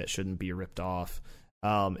somebody that shouldn't be ripped off.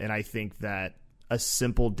 And I think that a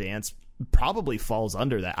simple dance probably falls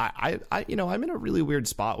under that. I'm in a really weird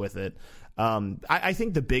spot with it. I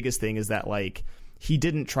think the biggest thing is that like he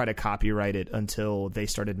didn't try to copyright it until they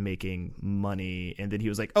started making money, and then he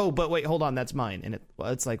was like, "Oh, but wait, hold on, that's mine." And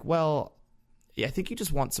it's like, well, yeah, I think you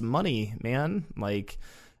just want some money, man. Like,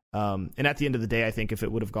 and at the end of the day, I think if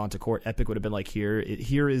it would have gone to court, Epic would have been like, here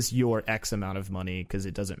is your X amount of money because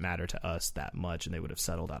it doesn't matter to us that much, and they would have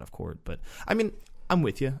settled out of court. But I mean, I'm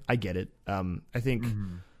with you. I get it. I think,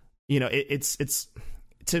 it's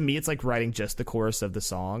to me, it's like writing just the chorus of the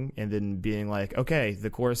song and then being like, okay, the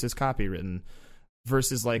chorus is copywritten,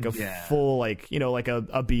 versus like a full, like, like a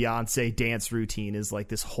Beyonce dance routine is like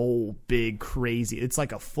this whole big crazy, it's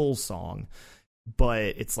like a full song, but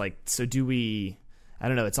it's like, so do we, I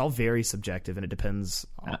don't know. It's all very subjective and it depends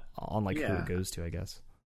on like who it goes to, I guess.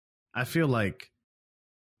 I feel like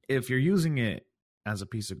if you're using it as a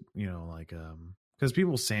piece of, because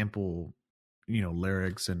people sample,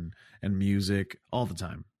 lyrics and music all the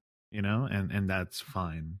time, and that's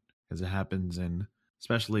fine because it happens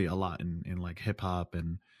especially a lot in like hip hop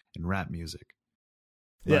and rap music.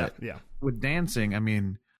 But yeah. With dancing, I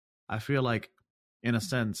mean, I feel like in a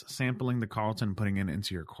sense, sampling the Carlton, putting it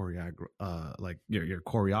into your your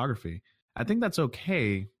choreography, I think that's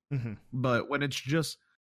okay. Mm-hmm. But when it's just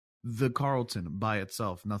the Carlton by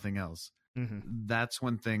itself, nothing else, that's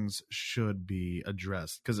when things should be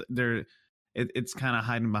addressed, because it's kind of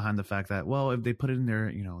hiding behind the fact that, well, if they put it in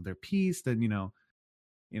their piece, then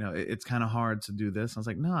it's kind of hard to do this. I was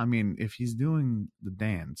like, no, I mean, if he's doing the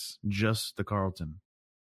dance, just the Carlton,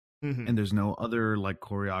 and there's no other like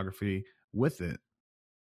choreography with it,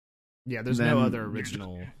 there's no other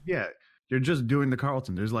original. You're just doing the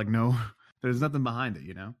Carlton. There's like there's nothing behind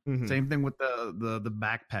it, Same thing with the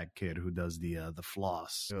backpack kid who does the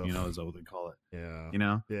floss, Ugh. Is what they call it.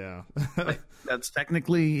 Yeah. Like, that's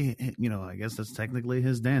technically, I guess that's technically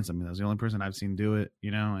his dance. I mean, that's the only person I've seen do it,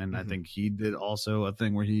 and I think he did also a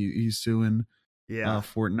thing where he's suing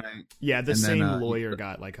Fortnite. Yeah, the same lawyer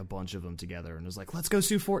got like a bunch of them together and was like, let's go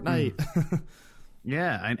sue Fortnite.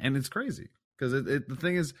 Yeah, and it's crazy because the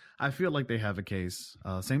thing is, I feel like they have a case.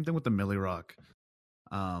 Same thing with the Millie Rock.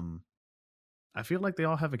 I feel like they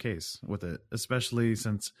all have a case with it, especially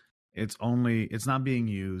since it's not being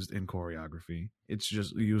used in choreography. It's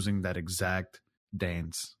just using that exact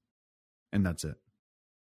dance, and that's it.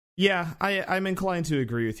 Yeah, I'm inclined to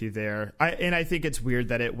agree with you there. I think it's weird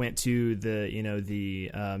that it went to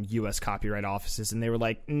the U.S. copyright offices and they were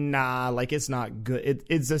like, nah, like it's not good.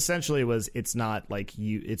 It's essentially it's not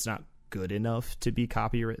good enough to be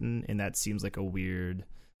copywritten, and that seems like a weird.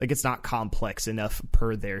 Like, it's not complex enough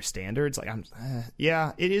per their standards. Like,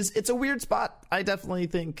 it is. It's a weird spot. I definitely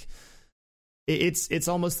think it's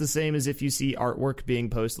almost the same as if you see artwork being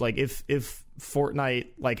posted. Like, if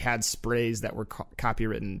Fortnite like had sprays that were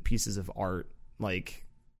copywritten pieces of art, like,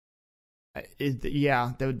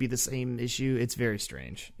 that would be the same issue. It's very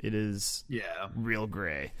strange. It is. Yeah. Real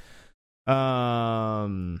gray.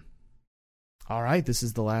 All right, this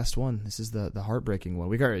is the last one. This is the heartbreaking one.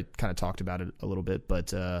 We already kind of talked about it a little bit,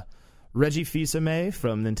 but Reggie Fils-Aimé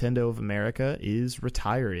from Nintendo of America is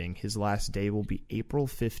retiring. His last day will be April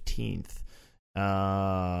 15th.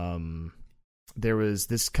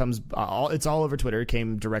 It's all over Twitter. It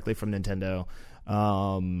came directly from Nintendo.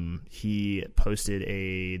 He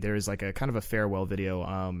posted there is like a kind of a farewell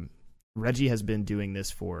video. Reggie has been doing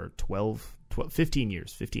this for 15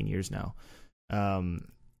 years now.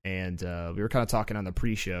 and we were kind of talking on the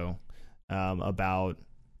pre-show about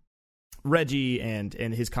Reggie and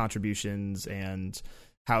his contributions and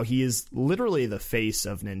how he is literally the face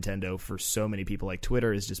of Nintendo for so many people. Like,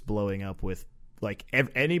 Twitter is just blowing up with like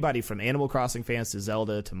anybody from Animal Crossing fans to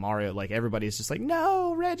Zelda to Mario. Like, everybody's just like,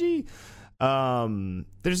 no, Reggie.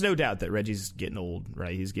 There's no doubt that Reggie's getting old,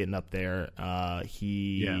 right? He's getting up there.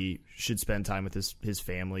 He should spend time with his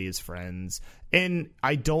family, his friends. And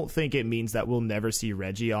I don't think it means that we'll never see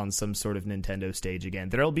Reggie on some sort of Nintendo stage again.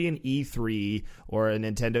 There'll be an E3 or a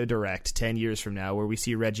Nintendo Direct 10 years from now where we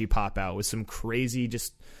see Reggie pop out with some crazy,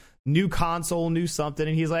 just new console, new something.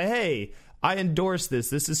 And he's like, hey, I endorse this.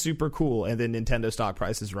 This is super cool. And then Nintendo stock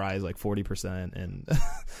prices rise like 40%.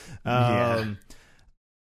 And,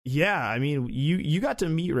 yeah, I mean, you got to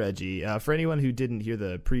meet Reggie. For anyone who didn't hear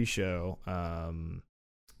the pre-show,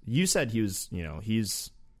 you said he's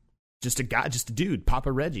just a guy, just a dude,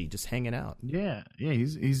 Papa Reggie, just hanging out. Yeah,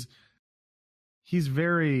 he's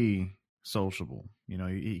very sociable. You know,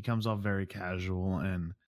 he comes off very casual,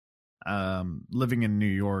 and living in New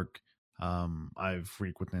York, I've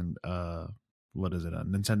frequented what is it,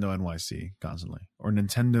 Nintendo NYC constantly, or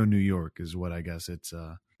Nintendo New York is what I guess it's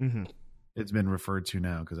it's been referred to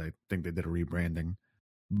now, because I think they did a rebranding.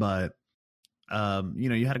 But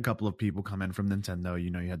you had a couple of people come in from Nintendo.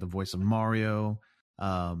 You had the voice of Mario,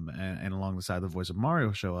 and along the side the voice of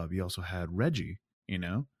Mario show up. You also had Reggie,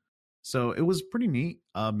 so it was pretty neat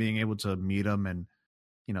being able to meet him and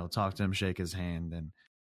talk to him, shake his hand. And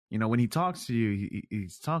when he talks to you,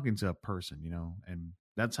 he's talking to a person, and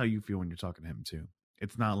that's how you feel when you're talking to him too.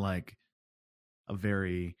 It's not like a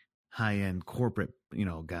very high-end corporate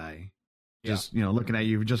guy just looking at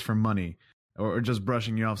you just for money, or just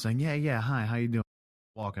brushing you off saying yeah hi, how you doing,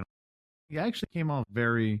 walking. He actually came off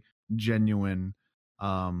very genuine,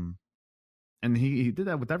 and he did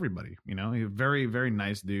that with everybody. He's a very, very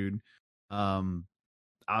nice dude.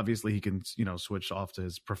 Obviously he can switch off to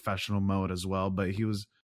his professional mode as well, but he was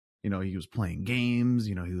he was playing games,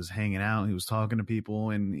 he was hanging out, he was talking to people,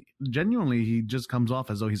 and genuinely he just comes off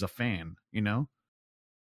as though he's a fan.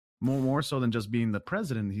 More so than just being the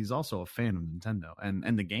president, he's also a fan of Nintendo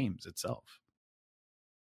and the games itself.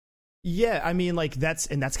 Yeah, I mean, like, that's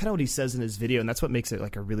kind of what he says in his video, and that's what makes it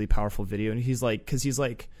like a really powerful video. And he's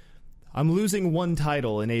like, I'm losing one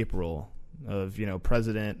title in April of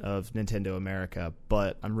president of Nintendo America,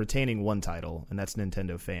 but I'm retaining one title, and that's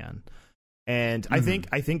Nintendo fan. And I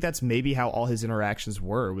think that's maybe how all his interactions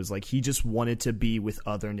were, was like he just wanted to be with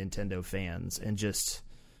other Nintendo fans, and just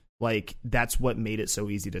like that's what made it so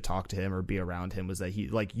easy to talk to him or be around him, was that he,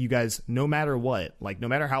 like, you guys, no matter what, like no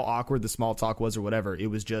matter how awkward the small talk was or whatever, it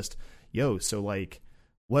was just, yo, so like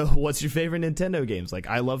what's your favorite Nintendo games? Like,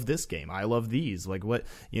 I love this game, I love these, like, what,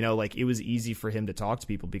 like it was easy for him to talk to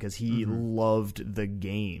people because he loved the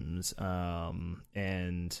games. And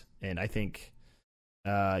I think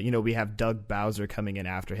we have Doug Bowser coming in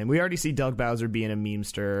after him. We already see Doug Bowser being a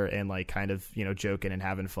memester and like kind of joking and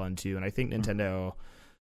having fun too. And I think Nintendo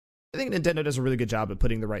does a really good job at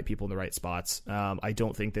putting the right people in the right spots. I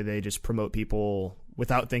don't think that they just promote people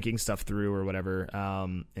without thinking stuff through or whatever.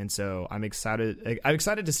 And so I'm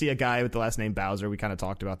excited to see a guy with the last name Bowser. We kind of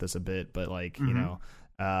talked about this a bit, but like,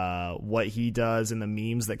 what he does and the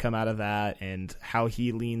memes that come out of that and how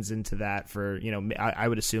he leans into that for, I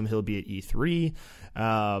would assume he'll be at E3.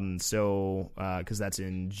 Cause that's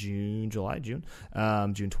in June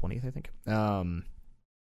 20th, I think.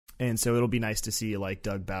 And so it'll be nice to see like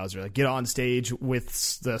Doug Bowser like get on stage with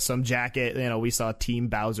some jacket. We saw a Team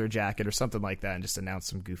Bowser jacket or something like that, and just announce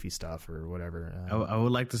some goofy stuff or whatever. I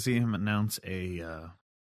would like to see him announce a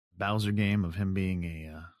Bowser game of him being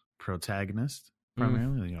a protagonist,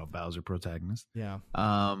 primarily, Bowser protagonist. Yeah.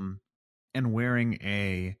 And wearing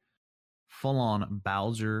a full-on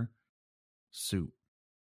Bowser suit,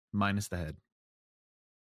 minus the head.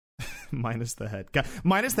 Minus the head.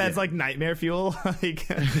 Minus the head's like nightmare fuel. Like,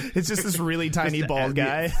 it's just this really tiny bald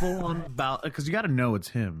guy. Full on because you got to know it's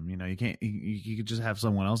him. You can't. You could just have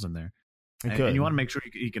someone else in there, and you want to make sure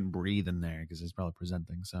he can breathe in there because he's probably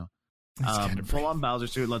presenting. So, full on Bowser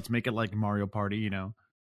suit. Let's make it like Mario Party.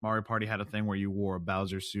 Mario Party had a thing where you wore a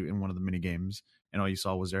Bowser suit in one of the mini games, and all you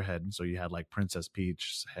saw was their head. So you had like Princess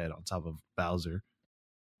Peach's head on top of Bowser.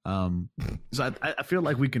 So I feel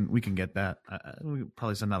like we can get that. We could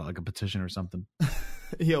probably send out like a petition or something.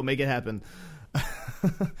 Yo, make it happen.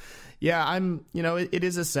 Yeah, it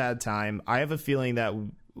is a sad time. I have a feeling that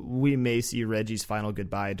we may see Reggie's final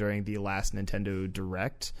goodbye during the last Nintendo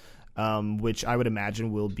Direct. which I would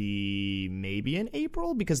imagine will be maybe in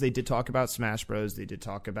April, because they did talk about Smash Bros. They did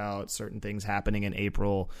talk about certain things happening in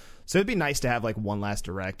April. So it'd be nice to have like one last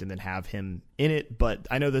direct and then have him in it. But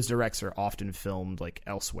I know those directs are often filmed like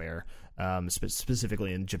elsewhere,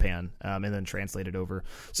 specifically in Japan, and then translated over.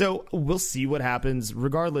 So we'll see what happens.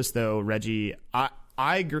 Regardless, though, Reggie, I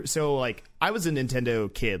was a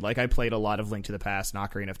Nintendo kid. Like, I played a lot of Link to the Past and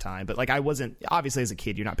Ocarina of Time, but like, I wasn't, obviously as a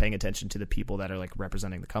kid, you're not paying attention to the people that are like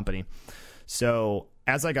representing the company. So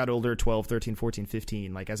as I got older, 12, 13, 14,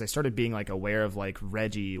 15, like as I started being like aware of like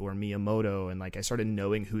Reggie or Miyamoto, and like I started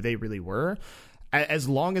knowing who they really were, as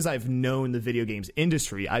long as I've known the video games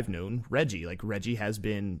industry, I've known Reggie. Like, Reggie has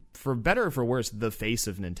been, for better or for worse, the face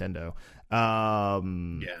of Nintendo.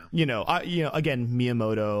 Again,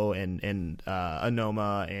 Miyamoto and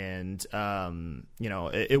Onoma and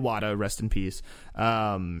Iwata, rest in peace.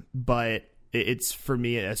 But it's, for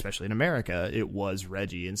me, especially in America, it was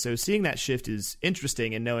Reggie. And so seeing that shift is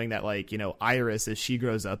interesting, and knowing that, like, Iris, as she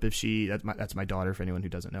grows up, that's my daughter, for anyone who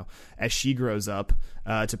doesn't know, as she grows up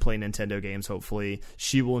to play Nintendo games, hopefully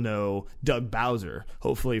she will know Doug Bowser,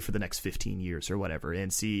 hopefully for the next 15 years or whatever,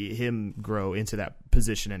 and see him grow into that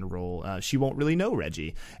position and role. She won't really know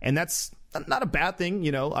Reggie, and that's not a bad thing.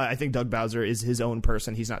 I think Doug Bowser is his own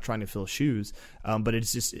person. He's not trying to fill shoes, but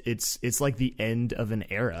it's just it's like the end of an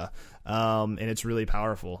era, and it's really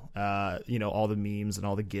powerful. All the memes and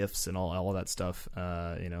all the gifs and all that stuff.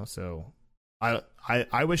 So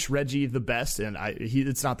I wish Reggie the best, and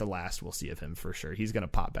it's not the last we'll see of him for sure. He's gonna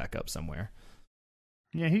pop back up somewhere.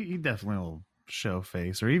 Yeah, he definitely will show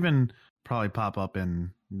face, or even probably pop up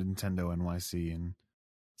in Nintendo NYC and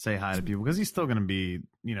say hi to people, because he's still going to be,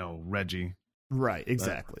 Reggie. Right,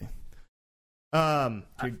 exactly. I'm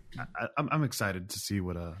excited to see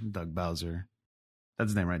what Doug Bowser. That's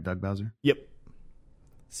his name, right? Doug Bowser? Yep.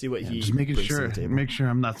 See what he just making sure. Make sure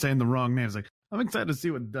I'm not saying the wrong names. Like, I'm excited to see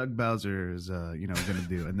what Doug Bowser is, going to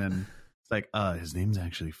do. And then it's like, his name's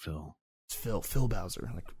actually Phil. It's Phil Bowser.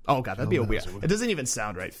 Like, oh god, that'd be a weird. It doesn't even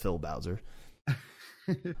sound right, Phil Bowser.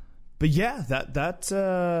 But yeah,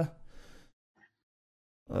 the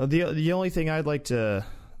only thing I'd like to,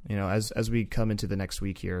 as we come into the next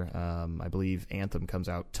week here, I believe Anthem comes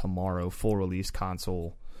out tomorrow, full release,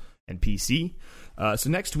 console and PC. So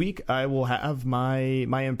next week I will have my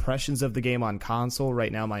impressions of the game on console.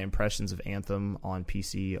 Right now, my impressions of Anthem on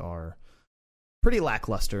PC are pretty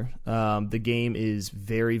lackluster. The game is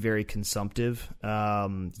very, very consumptive. I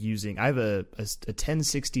have a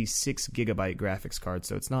 1066 gigabyte graphics card,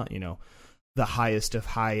 so it's not, the highest of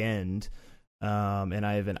high end. And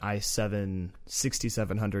I have an i7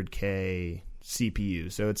 6700K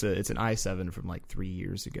CPU, so it's an i7 from like 3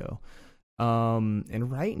 years ago.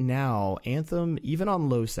 And right now, Anthem, even on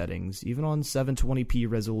low settings, even on 720p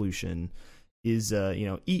resolution, is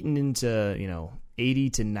eaten into 80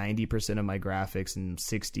 to 90% of my graphics and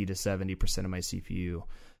 60 to 70% of my CPU.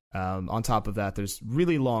 On top of that, there's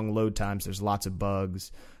really long load times. There's lots of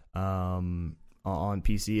bugs. On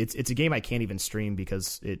PC, it's a game I can't even stream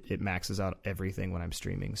because it maxes out everything when I'm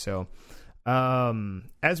streaming. So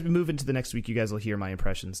as we move into the next week, you guys will hear my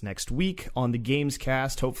impressions next week on the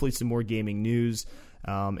Gamescast. Hopefully some more gaming news,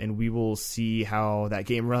 and we will see how that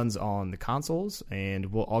game runs on the consoles, and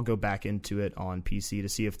I'll go back into it on PC to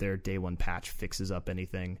see if their day one patch fixes up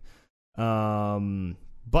anything.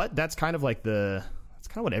 But that's kind of what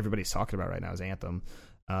everybody's talking about right now is Anthem.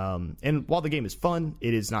 And while the game is fun,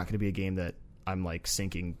 it is not going to be a game that I'm like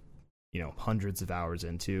sinking, hundreds of hours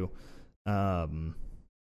into. I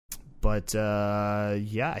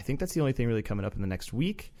think that's the only thing really coming up in the next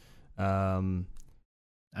week. I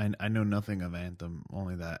know nothing of Anthem,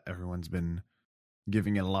 only that everyone's been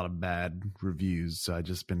giving it a lot of bad reviews, so I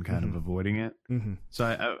just been kind of avoiding it. Mm-hmm. So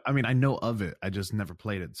I know of it, I just never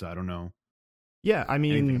played it, so I don't know. Yeah,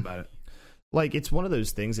 anything about it. Like, it's one of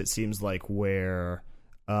those things, it seems like, where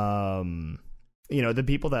the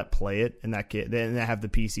people that play it and that have the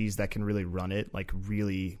PCs that can really run it, like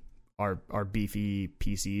really are beefy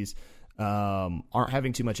PCs, aren't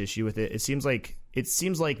having too much issue with it. It seems like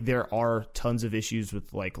there are tons of issues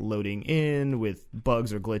with like loading in, with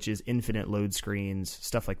bugs or glitches, infinite load screens,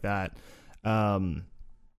 stuff like that.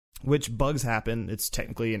 Which bugs happen. It's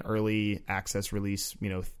technically an early access release,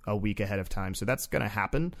 a week ahead of time, so that's going to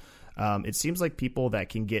happen. It seems like people that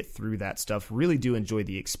can get through that stuff really do enjoy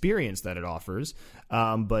the experience that it offers,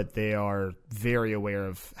 but they are very aware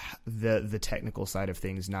of the technical side of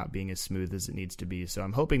things not being as smooth as it needs to be. So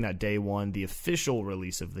I'm hoping that day one, the official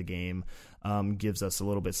release of the game, gives us a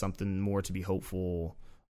little bit something more to be hopeful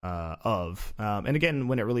And again,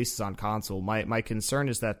 when it releases on console, my concern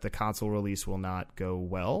is that the console release will not go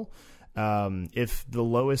well. If the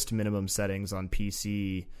lowest minimum settings on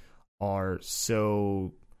PC are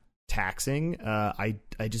so taxing, I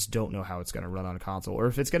just don't know how it's going to run on console, or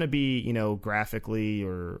if it's going to be, you know, graphically,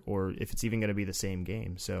 or if it's even going to be the same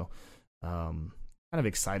game. So kind of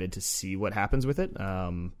excited to see what happens with it.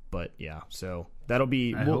 But yeah, so that'll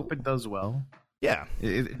be, I hope it does well. Yeah.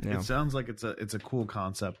 It sounds like it's a cool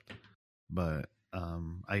concept, but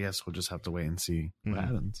I guess we'll just have to wait and see what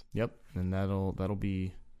happens. Yep. And that'll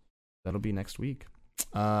be next week.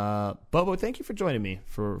 Bobo, thank you for joining me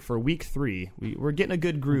for week 3. We're getting a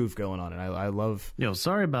good groove going on, and I love. Yo,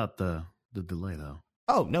 sorry about the delay though.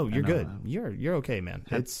 Oh no, you're good. You're okay, man.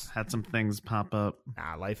 It's had some things pop up.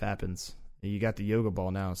 Life happens. You got the yoga ball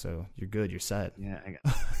now, so you're good. You're set. Yeah, I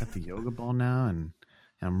got the yoga ball now, and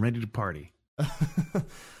I'm ready to party.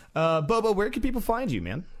 Bobo, where can people find you,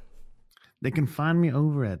 man? They can find me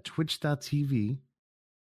over at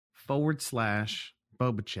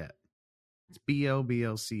twitch.tv/BobaChat. It's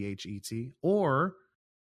BOBLCHET, or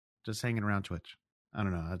just hanging around Twitch. I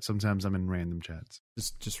don't know. Sometimes I'm in random chats.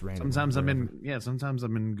 Just random. Sometimes I'm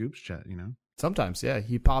in Goop's chat, you know? Sometimes, yeah.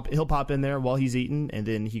 He'll pop in there while he's eating, and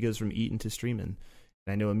then he goes from eating to streaming.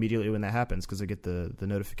 And I know immediately when that happens because I get the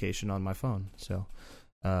notification on my phone. So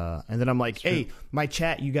and then I'm like, hey, my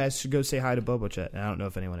chat, you guys should go say hi to Bobo Chat. And I don't know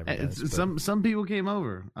if anyone ever does. Some people came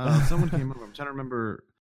over. Someone came over. I'm trying to remember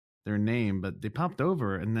their name, but they popped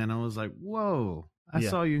over, and then I was like, whoa, I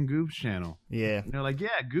saw you in Goop's channel. Yeah. And they're like,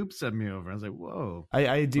 yeah, Goop sent me over. I was like, whoa.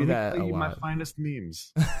 I do that a lot. My finest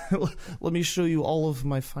memes. Let me show you all of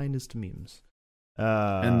my finest memes.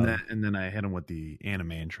 And then I hit him with the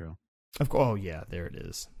anime intro. Of course. Oh yeah, there it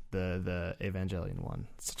is. The Evangelion one.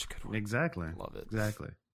 It's such a good one. Exactly. Love it. Exactly.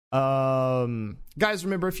 Guys,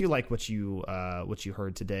 remember, if you like what you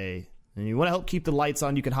heard today, and you want to help keep the lights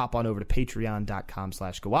on, you can hop on over to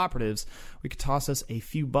patreon.com/Gooperatives. We could toss us a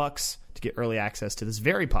few bucks to get early access to this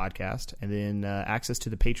very podcast, and then access to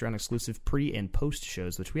the Patreon exclusive pre and post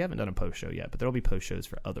shows, which we haven't done a post show yet, but there'll be post shows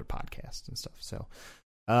for other podcasts and stuff. So,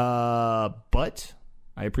 but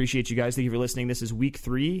I appreciate you guys. Thank you for listening. This is week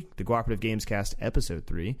 3, the Gooperative Gamescast episode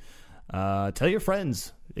 3. Tell your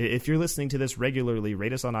friends. If you're listening to this regularly,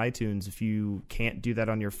 rate us on iTunes. If you can't do that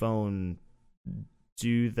on your phone,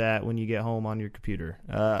 do that when you get home on your computer.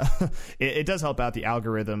 It does help out. The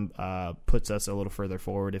algorithm puts us a little further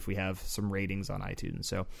forward if we have some ratings on iTunes.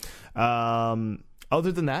 So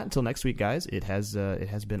other than that, until next week, guys, it has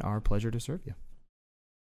been our pleasure to serve you.